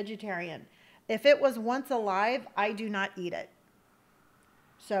 I'm a vegetarian. If it was once alive, I do not eat it.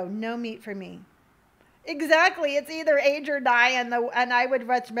 So no meat for me. Exactly. It's either age or die, and I would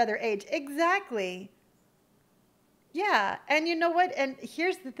much rather age. Exactly. Yeah. And you know what? And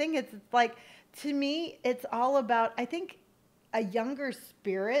here's the thing, it's like, to me, it's all about, I think, a younger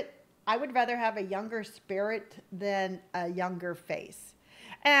spirit. I would rather have a younger spirit than a younger face.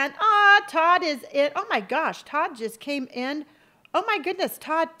 And Todd is in. Oh my gosh, Todd just came in. Oh my goodness,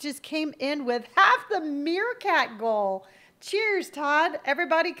 Todd just came in with half the meerkat goal. Cheers, Todd.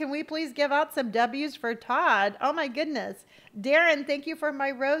 Everybody, can we please give out some W's for Todd? Oh my goodness. Darren, thank you for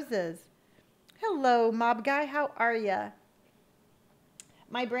my roses. Hello, mob guy. How are ya?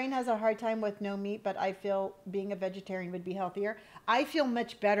 My brain has a hard time with no meat, but I feel being a vegetarian would be healthier. I feel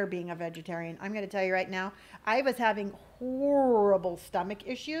much better being a vegetarian. I'm going to tell you right now, I was having horrible stomach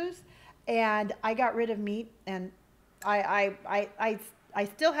issues, and I got rid of meat, and I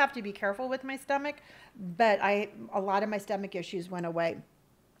still have to be careful with my stomach, but a lot of my stomach issues went away.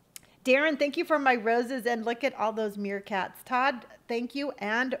 Darren, thank you for my roses, and look at all those meerkats. Todd, thank you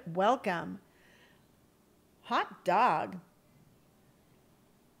and welcome. Hot dog.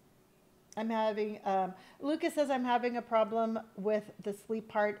 I'm having, Lucas says I'm having a problem with the sleep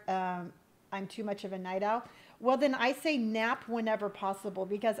part. I'm too much of a night owl. Well, then I say nap whenever possible,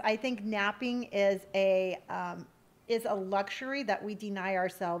 because I think napping is a luxury that we deny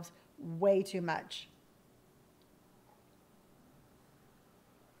ourselves way too much.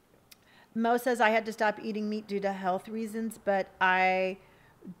 Mo says I had to stop eating meat due to health reasons, but I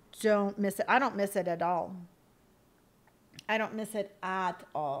don't miss it. I don't miss it at all. I don't miss it at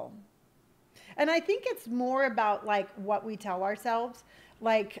all. And I think it's more about like what we tell ourselves.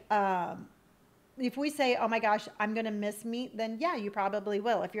 Like, if we say, oh my gosh, I'm going to miss meat, then yeah, you probably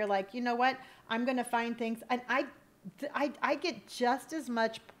will. If you're like, you know what, I'm going to find things. And I get just as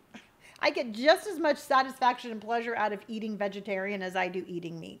much, satisfaction and pleasure out of eating vegetarian as I do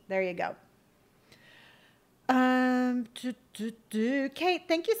eating meat. There you go. Kate,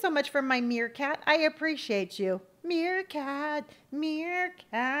 thank you so much for my meerkat. I appreciate you. Meerkat,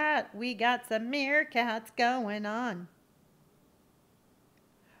 meerkat. We got some meerkats going on.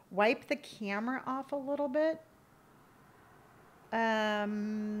 Wipe the camera off a little bit.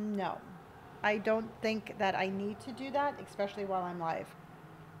 No. I don't think that I need to do that, especially while I'm live.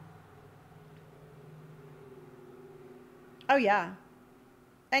 Oh, yeah.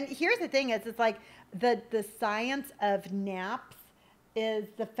 And here's the thing is, it's like the science of naps is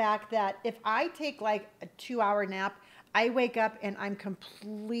the fact that if I take like a 2-hour nap, I wake up and I'm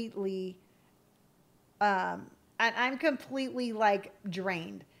completely, like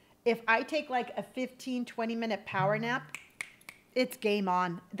drained. If I take like a 15, 20-minute power nap, it's game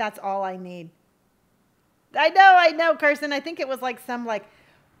on. That's all I need. I know, Carson. I think it was like some like,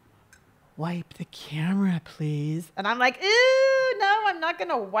 wipe the camera, please. And I'm like, ooh, no, I'm not going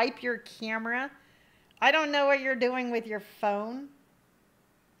to wipe your camera. I don't know what you're doing with your phone.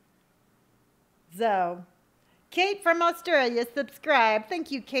 So, Kate from Australia, subscribe. Thank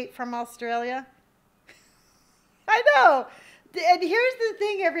you, Kate from Australia. I know. And here's the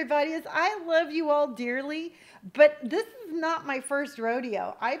thing, everybody, is I love you all dearly, but this is not my first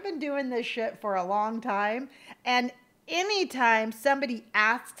rodeo. I've been doing this shit for a long time, and anytime somebody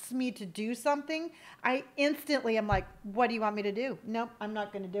asks me to do something, I instantly am like, what do you want me to do? Nope, I'm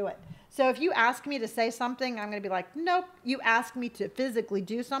not going to do it. So if you ask me to say something, I'm going to be like, nope. You ask me to physically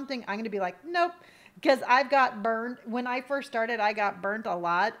do something, I'm going to be like, nope. Because I've got burned. When I first started, I got burnt a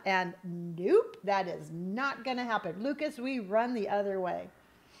lot. And nope, that is not going to happen. Lucas, we run the other way.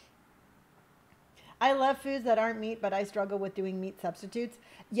 I love foods that aren't meat, but I struggle with doing meat substitutes.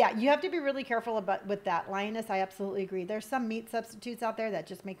 Yeah, you have to be really careful with that. Lioness, I absolutely agree. There's some meat substitutes out there that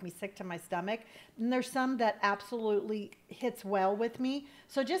just make me sick to my stomach. And there's some that absolutely hits well with me.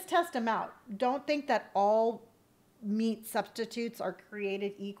 So just test them out. Don't think that all meat substitutes are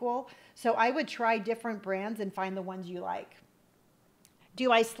created equal. So I would try different brands and find the ones you like.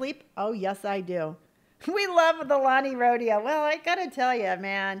 Do I sleep? Oh, yes, I do. We love the Lonni Rodeo. Well, I got to tell you,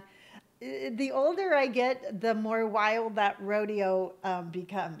 man, the older I get, the more wild that rodeo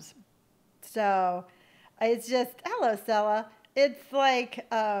becomes. So it's just, hello, Stella. It's like,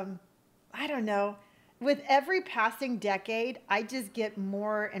 I don't know. With every passing decade, I just get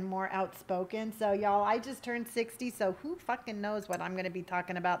more and more outspoken. So, y'all, I just turned 60, so who fucking knows what I'm going to be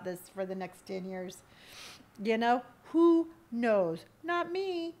talking about this for the next 10 years? You know? Who knows? Not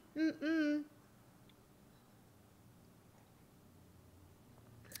me.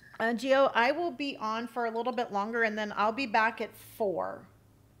 Gio, I will be on for a little bit longer, and then I'll be back at 4.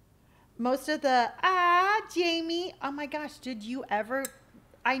 Most of the, Jamie, oh my gosh, did you ever...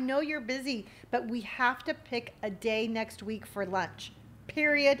 I know you're busy, but we have to pick a day next week for lunch.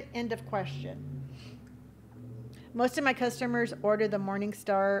 Period. End of question. Most of my customers order the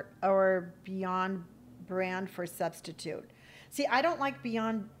Morningstar or Beyond brand for substitute. See, I don't like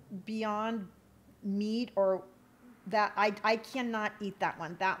Beyond meat or that. I cannot eat that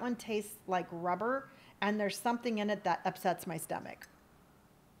one. That one tastes like rubber, and there's something in it that upsets my stomach.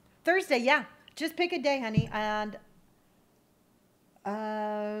 Thursday, yeah. Just pick a day, honey, and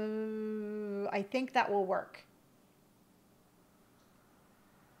I think that will work.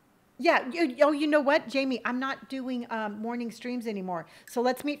 Yeah. Oh, you know what, Jamie? I'm not doing morning streams anymore. So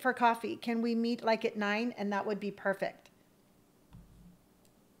let's meet for coffee. Can we meet like at 9? And that would be perfect.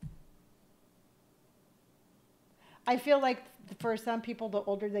 I feel like for some people, the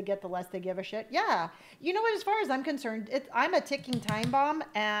older they get, the less they give a shit. Yeah. You know what? As far as I'm concerned, I'm a ticking time bomb,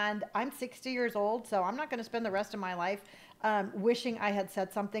 and I'm 60 years old, so I'm not going to spend the rest of my life wishing I had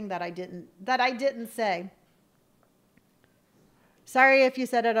said something that I didn't say. Sorry if you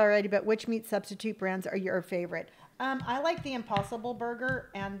said it already, but which meat substitute brands are your favorite? I like the Impossible Burger,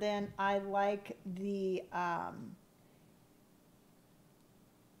 and then I like and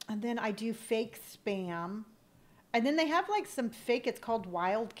then I do fake Spam. And then they have like some fake, it's called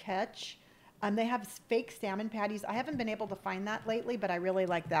Wild Catch. They have fake salmon patties. I haven't been able to find that lately, but I really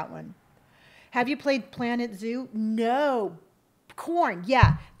like that one. Have you played Planet Zoo? No. Corn,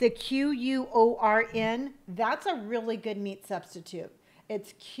 yeah. The Quorn. That's a really good meat substitute.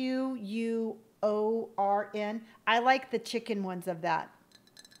 It's Quorn. I like the chicken ones of that.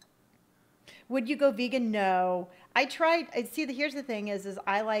 Would you go vegan? No. I tried. See, here's the thing is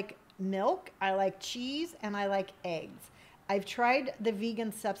I like milk, I like cheese, and I like eggs. I've tried the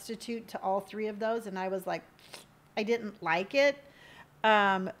vegan substitute to all three of those, and I was like, I didn't like it.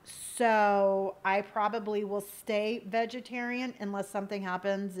 So I probably will stay vegetarian unless something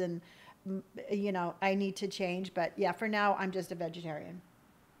happens and, I need to change. But yeah, for now, I'm just a vegetarian.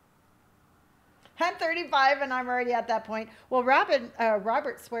 I'm 35 and I'm already at that point. Well,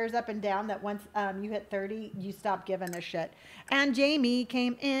 Robert swears up and down that once you hit 30, you stop giving a shit. And Jamie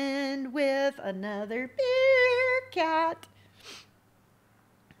came in with another beer cat.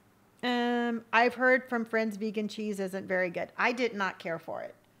 I've heard from friends vegan cheese isn't very good. I did not care for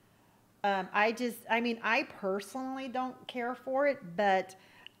it. I personally don't care for it, but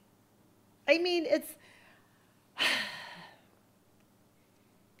it's,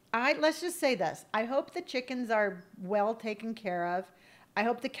 let's just say this. I hope the chickens are well taken care of. I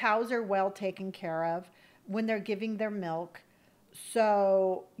hope the cows are well taken care of when they're giving their milk.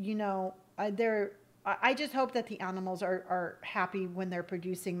 So, I just hope that the animals are happy when they're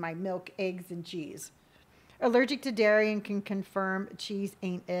producing my milk, eggs, and cheese. Allergic to dairy and can confirm cheese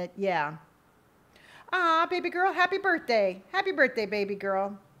ain't it. Yeah. Ah, baby girl, happy birthday. Happy birthday, baby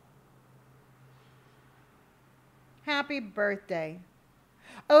girl. Happy birthday.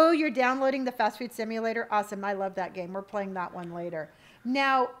 Oh, you're downloading the fast food simulator? Awesome. I love that game. We're playing that one later.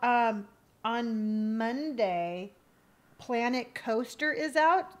 Now, on Monday, Planet Coaster is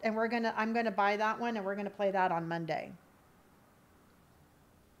out, and I'm gonna buy that one, and we're gonna play that on Monday.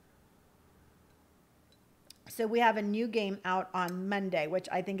 So we have a new game out on Monday, which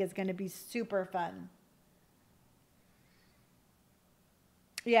I think is gonna be super fun.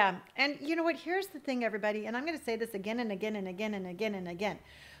 Yeah, and you know what? Here's the thing, everybody, and I'm going to say this again and again and again and again and again.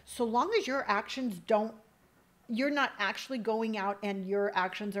 So long as your actions you're not actually going out and your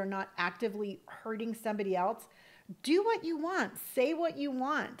actions are not actively hurting somebody else, do what you want, say what you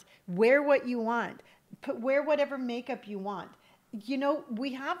want, wear what you want, wear whatever makeup you want.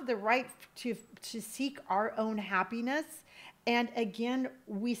 We have the right to seek our own happiness. And again,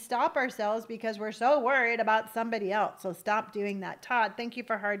 we stop ourselves because we're so worried about somebody else. So stop doing that. Todd, thank you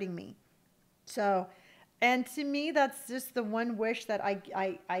for hearting me. So, and to me, that's just the one wish that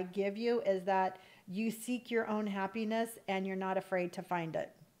I give you is that you seek your own happiness and you're not afraid to find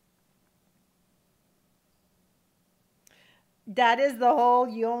it. That is the whole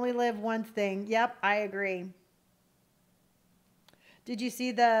you only live once thing. Yep, I agree. Did you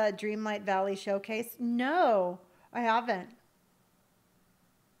see the Dreamlight Valley showcase? No, I haven't.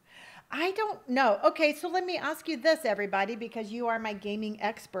 I don't know. Okay, so let me ask you this, everybody, because you are my gaming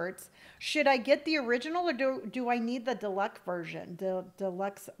experts. Should I get the original or do I need the deluxe version? The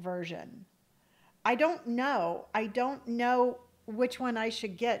deluxe version. I don't know. I don't know which one I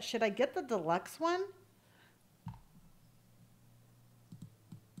should get. Should I get the deluxe one?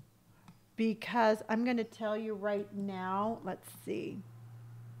 Because I'm going to tell you right now. Let's see.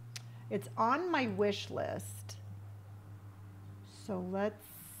 It's on my wish list. So let's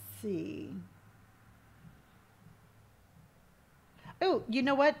see. Oh, you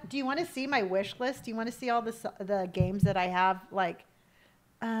know what? Do you want to see my wish list? Do you want to see all the games that I have? Like,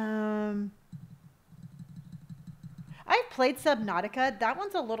 played Subnautica. That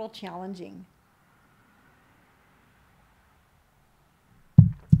one's a little challenging.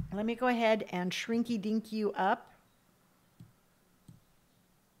 Let me go ahead and shrinky dink you up.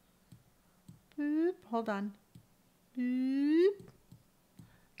 Boop, hold on. Boop.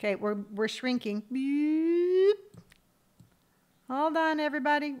 Okay, we're shrinking. Boop. Hold on,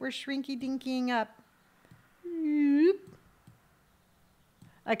 everybody. We're shrinky dinking up. Boop.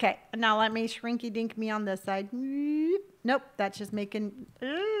 Okay, now let me shrinky dink me on this side. Boop. Nope, that's just making.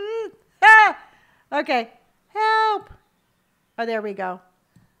 Ah! Okay, help. Oh, there we go.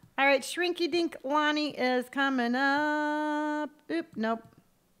 All right, Shrinky Dink Lonnie is coming up. Oop, nope.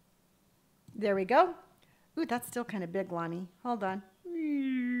 There we go. Ooh, that's still kind of big, Lonnie. Hold on.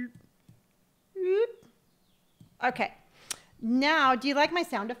 Okay. Now, do you like my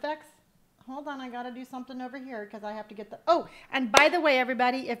sound effects? Hold on, I got to do something over here because I have to get the... Oh, and by the way,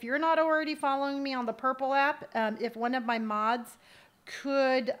 everybody, if you're not already following me on the Purple app, if one of my mods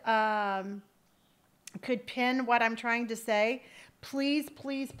could pin what I'm trying to say, please,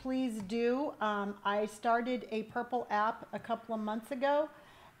 please, please do. I started a Purple app a couple of months ago,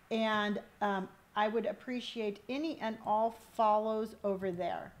 and I would appreciate any and all follows over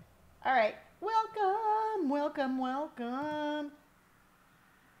there. All right. Welcome, welcome, welcome.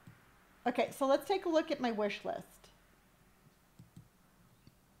 Okay, so let's take a look at my wish list.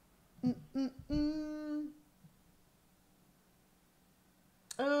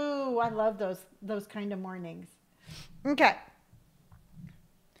 Oh, I love those kind of mornings. Okay.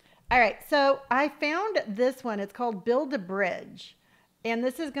 All right, so I found this one. It's called Build a Bridge. And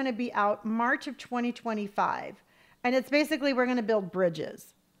this is going to be out March of 2025. And it's basically we're going to build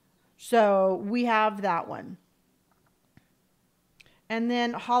bridges. So we have that one. And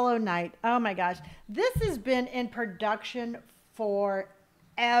then Hollow Knight. Oh my gosh. This has been in production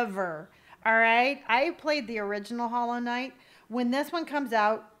forever. All right. I played the original Hollow Knight. When this one comes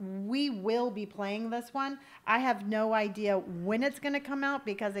out, we will be playing this one. I have no idea when it's going to come out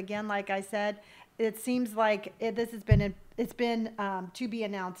because, again, like I said, it seems like this has been to be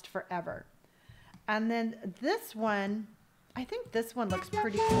announced forever. And then this one, I think this one looks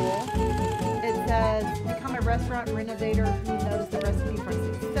pretty cool. It says, become a restaurant renovator who knows the recipe for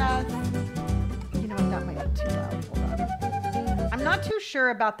success. You know what, that might be too loud. Hold on. I'm not too sure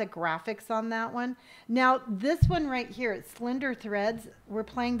about the graphics on that one. Now, this one right here, it's Slender Threads. We're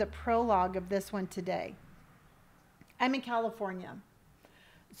playing the prologue of this one today. I'm in California.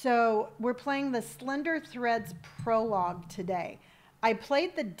 So we're playing the Slender Threads prologue today. I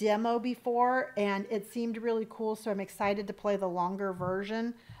played the demo before and it seemed really cool, so I'm excited to play the longer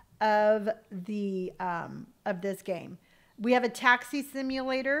version of the of this game. We have a taxi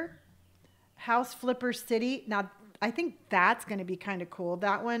simulator, House Flipper City. Now, I think that's going to be kind of cool.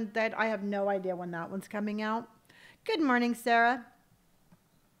 That one, that I have no idea when that one's coming out. Good morning, Sarah.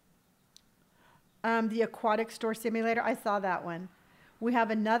 The aquatic store simulator, I saw that one. We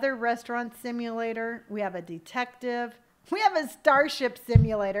have another restaurant simulator. We have a detective. We have a starship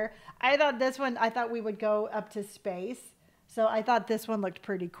simulator. I thought we would go up to space. So I thought this one looked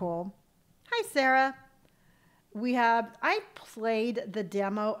pretty cool. Hi, Sarah. I played the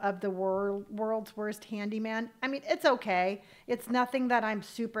demo of the World's Worst Handyman. I mean, it's okay. It's nothing that I'm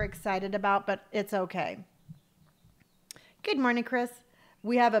super excited about, but it's okay. Good morning, Chris.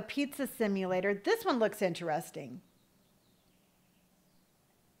 We have a pizza simulator. This one looks interesting.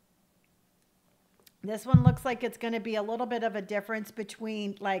 This one looks like it's going to be a little bit of a difference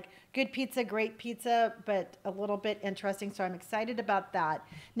between like good pizza, great pizza, but a little bit interesting. So I'm excited about that.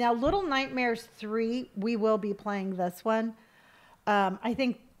 Now, Little Nightmares 3, we will be playing this one. I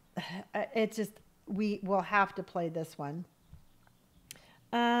think it's just, we will have to play this one.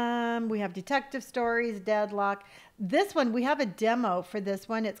 We have Detective Stories, Deadlock. This one, we have a demo for this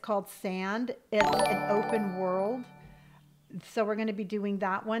one. It's called Sand. It's an open world. So we're going to be doing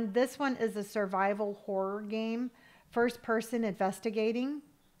that one. This one is a survival horror game, first person investigating.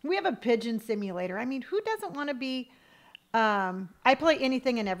 We have a pigeon simulator. I mean, who doesn't want to be, I play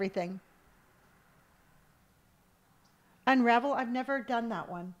anything and everything. Unravel, I've never done that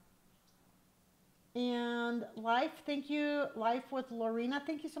one. And Life, thank you. Life with Lorena,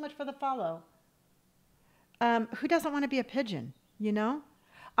 thank you so much for the follow. Who doesn't want to be a pigeon, you know?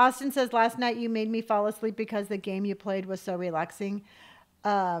 Austin says, last night you made me fall asleep because the game you played was so relaxing.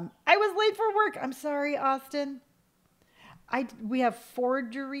 I was late for work. I'm sorry, Austin. We have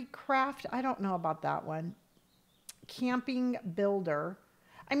Forgery Craft. I don't know about that one. Camping Builder.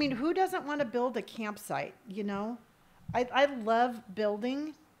 I mean, who doesn't want to build a campsite, you know? I love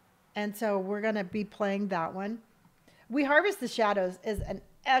building, and so we're going to be playing that one. We Harvest the Shadows is an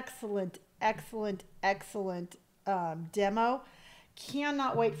excellent, excellent, excellent demo.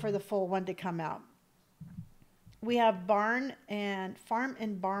 Cannot wait for the full one to come out. We have Farm and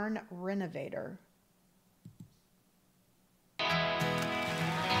Barn Renovator. There's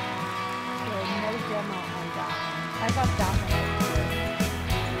no demo on that one. I thought that one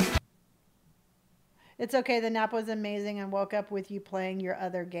was good. It's okay. The nap was amazing and woke up with you playing your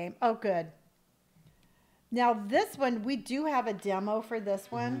other game. Oh, good. Now this one, we do have a demo for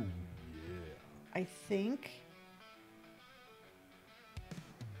this one. Ooh, yeah. I think.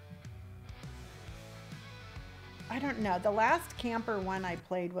 I don't know. The last camper one I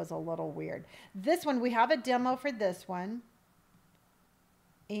played was a little weird. This one, we have a demo for this one.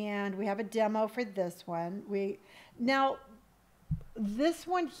 And we have a demo for this one. Now, this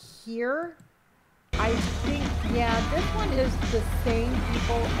one here, I think, yeah, this one is the same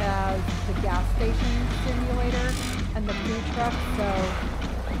people as the gas station simulator and the food truck, so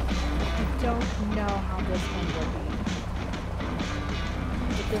I don't know how this one will be.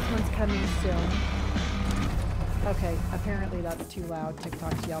 But this one's coming soon. Okay, apparently that's too loud.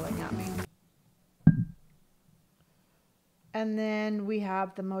 TikTok's yelling at me. And then we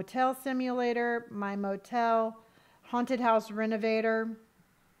have the motel simulator, my motel, haunted house renovator,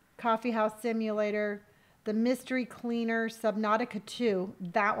 coffee house simulator, the mystery cleaner, Subnautica 2.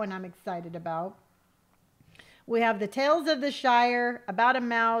 That one I'm excited about. We have the Tales of the Shire, About a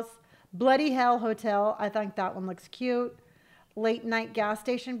Mouse, Bloody Hell Hotel. I think that one looks cute. Late night gas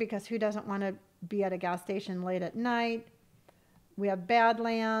station, because who doesn't want to be at a gas station late at night? We have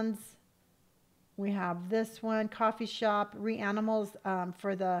Badlands. We have this one, Coffee Shop, Reanimals,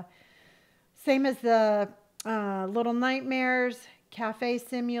 for the same as the Little Nightmares, Cafe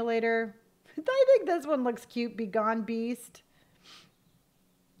Simulator. I think this one looks cute, Be Gone Beast.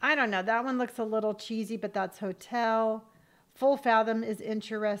 I don't know, that one looks a little cheesy, but that's Hotel. Full Fathom is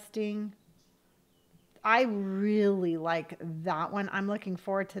interesting. I really like that one. I'm looking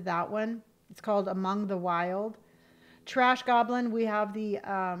forward to that one. It's called Among the Wild. Trash Goblin, we have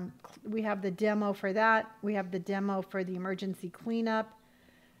the demo for that. We have the demo for the emergency cleanup.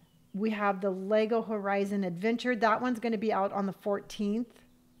 We have the Lego Horizon Adventure. That one's going to be out on the 14th.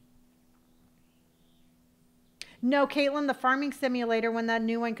 No, Caitlin, the farming simulator, when that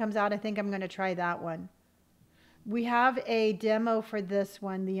new one comes out, I think I'm going to try that one. We have a demo for this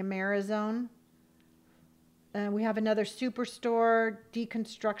one, the Amerizone. We have another Superstore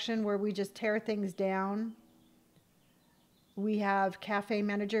deconstruction where we just tear things down. We have Cafe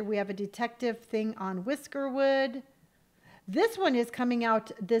Manager. We have a detective thing on Whiskerwood. This one is coming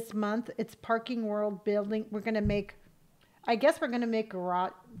out this month. It's Parking World Building. We're going to make, I guess we're going to make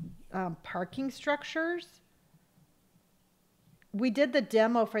parking structures. We did the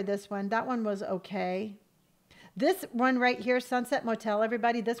demo for this one. That one was okay. This one right here, Sunset Motel,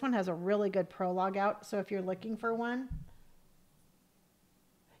 everybody, this one has a really good prologue out. So if you're looking for one.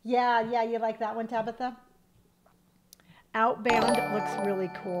 Yeah, you like that one, Tabitha? Outbound looks really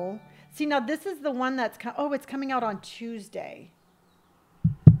cool. See, now this is the one that's, it's coming out on Tuesday.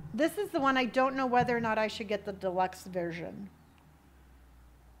 This is the one I don't know whether or not I should get the deluxe version.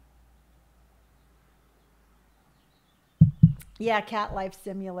 Yeah, Cat Life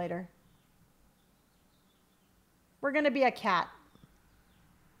Simulator. We're going to be a cat.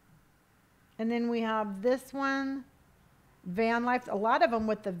 And then we have this one, Van Life. A lot of them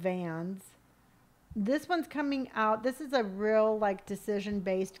with the vans. This one's coming out. This is a real like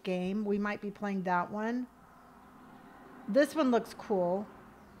decision-based game. We might be playing that one. This one looks cool.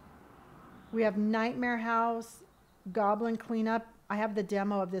 We have Nightmare House, Goblin Cleanup. I have the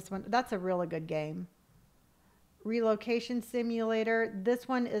demo of this one. That's a really good game. Relocation Simulator. This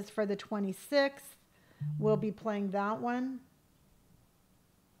one is for the 26th. We'll be playing that one.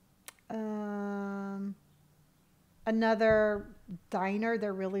 Another diner.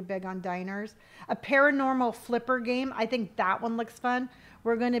 They're really big on diners. A paranormal flipper game. I think that one looks fun.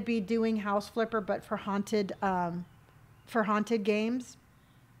 We're going to be doing House Flipper, but for haunted games.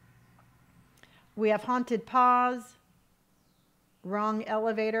 We have Haunted Paws, Wrong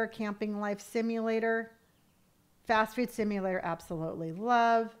Elevator, Camping Life Simulator, Fast Food Simulator, absolutely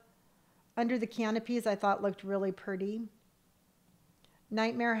love. Under the Canopies, I thought looked really pretty.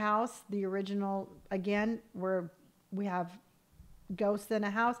 Nightmare House, the original, again, where we have ghosts in a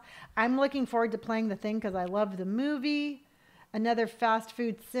house. I'm looking forward to playing the thing because I love the movie. Another Fast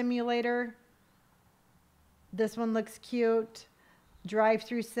Food Simulator. This one looks cute.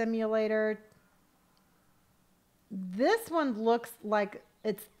 Drive-through Simulator. This one looks like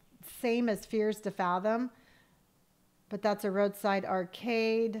it's same as Fears to Fathom, but that's a roadside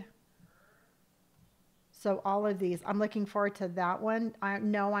arcade. So all of these, I'm looking forward to that one. I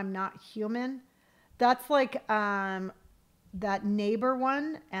know I'm not human. That's like that neighbor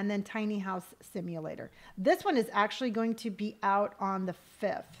one, and then tiny house simulator. This one is actually going to be out on the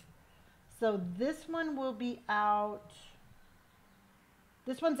 5th. So this one will be out.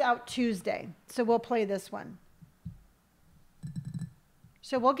 This one's out Tuesday. So we'll play this one.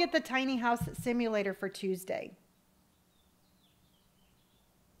 So we'll get the tiny house simulator for Tuesday.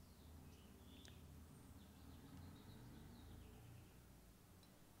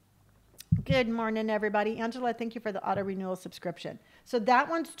 Good morning, everybody. Angela, thank you for the auto renewal subscription. So that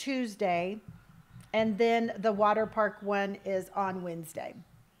one's Tuesday, and then the water park one is on Wednesday.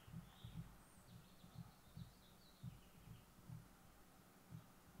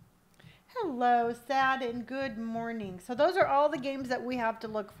 Hello, Sad, and good morning. So those are all the games that we have to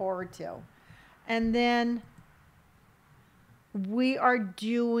look forward to. And then we are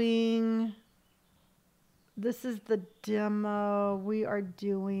doing, this is the demo. We are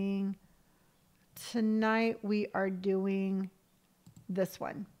doing, tonight we are doing this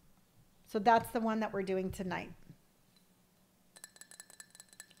one. So that's the one that we're doing tonight.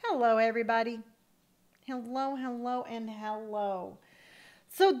 Hello, everybody. Hello, hello, and hello.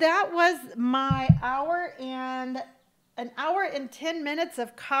 So that was my an hour and 10 minutes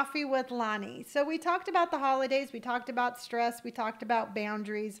of Coffee with Lonni. So we talked about the holidays, we talked about stress, we talked about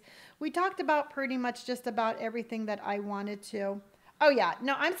boundaries, we talked about pretty much just about everything that I wanted to. Oh yeah,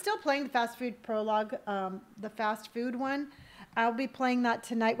 no, I'm still playing the fast food prologue, the fast food one. I'll be playing that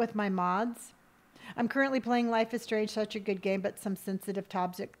tonight with my mods. I'm currently playing Life is Strange, such a good game, but some sensitive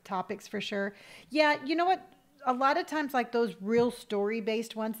topics for sure. Yeah, you know what? A lot of times, like those real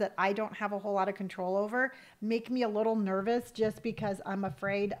story-based ones that I don't have a whole lot of control over make me a little nervous just because I'm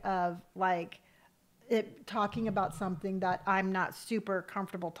afraid of like it talking about something that I'm not super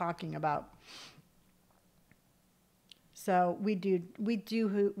comfortable talking about. So I do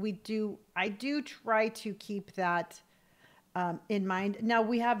try to keep that in mind. Now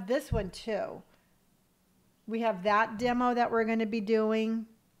we have this one too. We have that demo that we're going to be doing.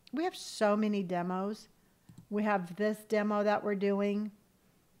 We have so many demos. We have this demo that we're doing.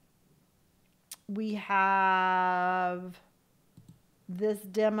 We have this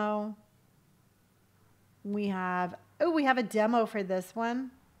demo. We have a demo for this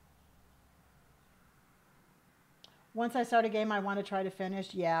one. Once I start a game, I want to try to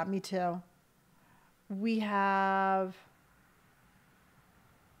finish. Yeah, me too. We have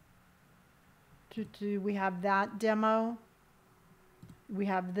that demo. We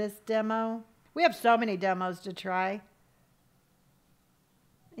have this demo. We have so many demos to try.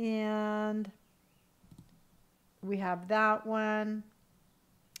 And we have that one.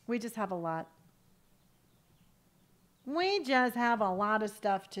 We just have a lot. We just have a lot of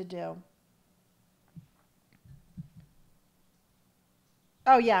stuff to do.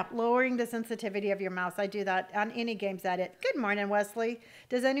 Oh yeah, lowering the sensitivity of your mouse. I do that on any games at it. Good morning, Wesley.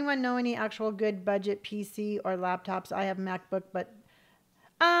 Does anyone know any actual good budget PC or laptops? I have MacBook, but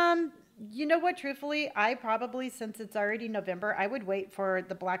you know what, truthfully, I probably, since it's already November, I would wait for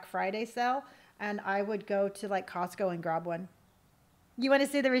the Black Friday sale and I would go to like Costco and grab one. You want to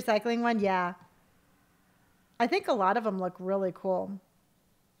see the recycling one? Yeah. I think a lot of them look really cool.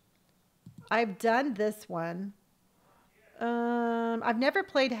 I've done this one. I've never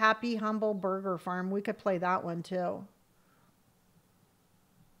played Happy Humble Burger Farm. We could play that one too.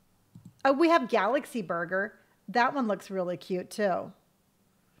 Oh, we have Galaxy Burger. That one looks really cute too.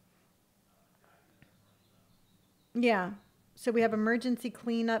 Yeah. So we have emergency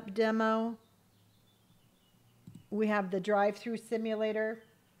cleanup demo. We have the drive-through simulator.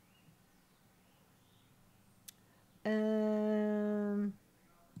 I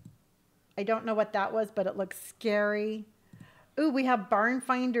don't know what that was, but it looks scary. Ooh, we have Barn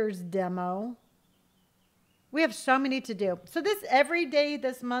Finders demo. We have so many to do. So this every day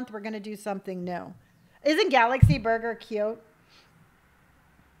this month, we're going to do something new. Isn't Galaxy Burger cute?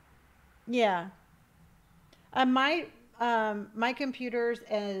 Yeah. My computers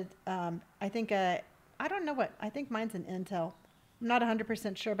and I think I don't know what, I think mine's an Intel. I'm not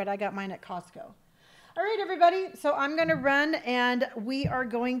 100% sure, but I got mine at Costco. All right, everybody. So I'm going to run and we are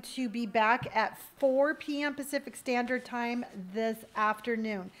going to be back at 4 p.m. Pacific Standard Time this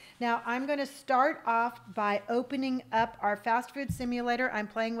afternoon. Now I'm going to start off by opening up our fast food simulator. I'm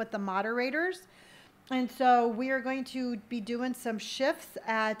playing with the moderators. And so we are going to be doing some shifts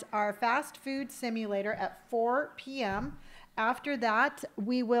at our fast food simulator at 4 p.m. After that,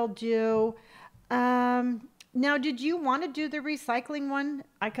 we will do, now, did you want to do the recycling one?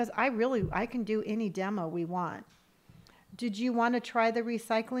 Because I can do any demo we want. Did you want to try the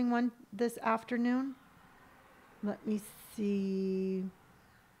recycling one this afternoon? Let me see.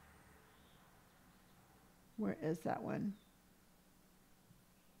 Where is that one?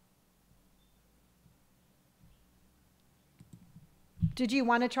 Did you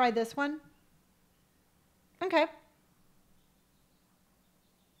want to try this one? Okay.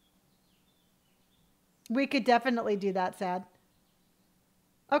 We could definitely do that, Sad.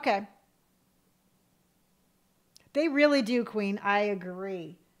 Okay. They really do, Queen. I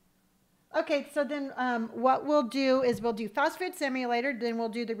agree. Okay, so then what we'll do is we'll do fast food simulator, then we'll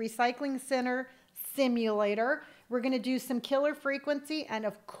do the recycling center simulator. We're going to do some killer frequency, and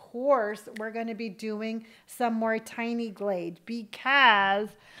of course, we're going to be doing some more tiny glade because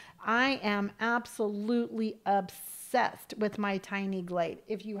I am absolutely obsessed with my tiny glade.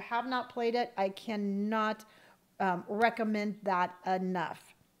 If you have not played it, I cannot recommend that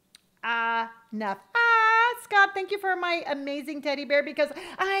enough. Enough. Scott, thank you for my amazing teddy bear because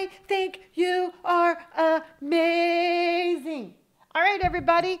I think you are amazing. All right,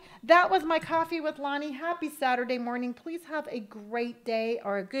 everybody, that was my Coffee with Lonni. Happy Saturday morning. Please have a great day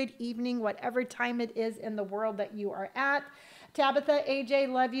or a good evening, whatever time it is in the world that you are at. Tabitha, AJ,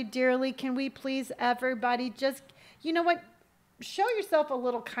 love you dearly. Can we please, everybody, just, you know what? Show yourself a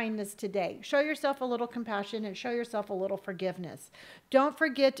little kindness today. Show yourself a little compassion and show yourself a little forgiveness. Don't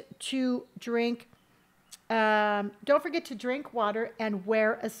forget to drink water and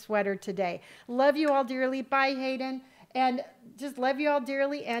wear a sweater today. Love you all dearly. Bye, Hayden. And just love you all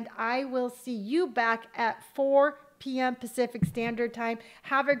dearly. And I will see you back at 4 p.m. Pacific Standard Time.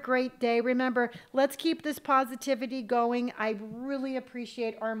 Have a great day. Remember, let's keep this positivity going. I really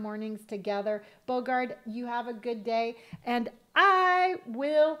appreciate our mornings together. Bogard, you have a good day. And I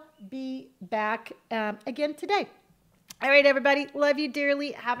will be back again today. All right, everybody. Love you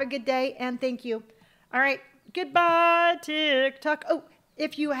dearly. Have a good day. And thank you. All right. Goodbye, TikTok. Oh,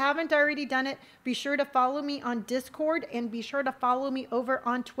 if you haven't already done it, be sure to follow me on Discord and be sure to follow me over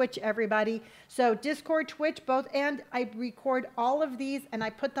on Twitch, everybody. So Discord, Twitch, both, and I record all of these and I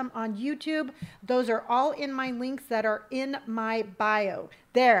put them on YouTube. Those are all in my links that are in my bio.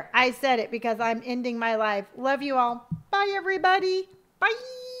 There, I said it because I'm ending my live. Love you all. Bye, everybody. Bye.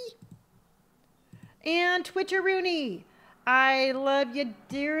 And Twitcheroony, I love you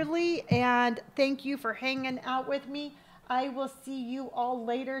dearly and thank you for hanging out with me. I will see you all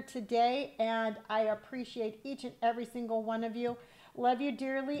later today, and I appreciate each and every single one of you. Love you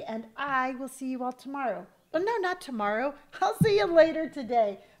dearly, and I will see you all tomorrow. Oh, no, not tomorrow. I'll see you later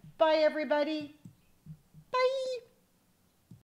today. Bye, everybody. Bye.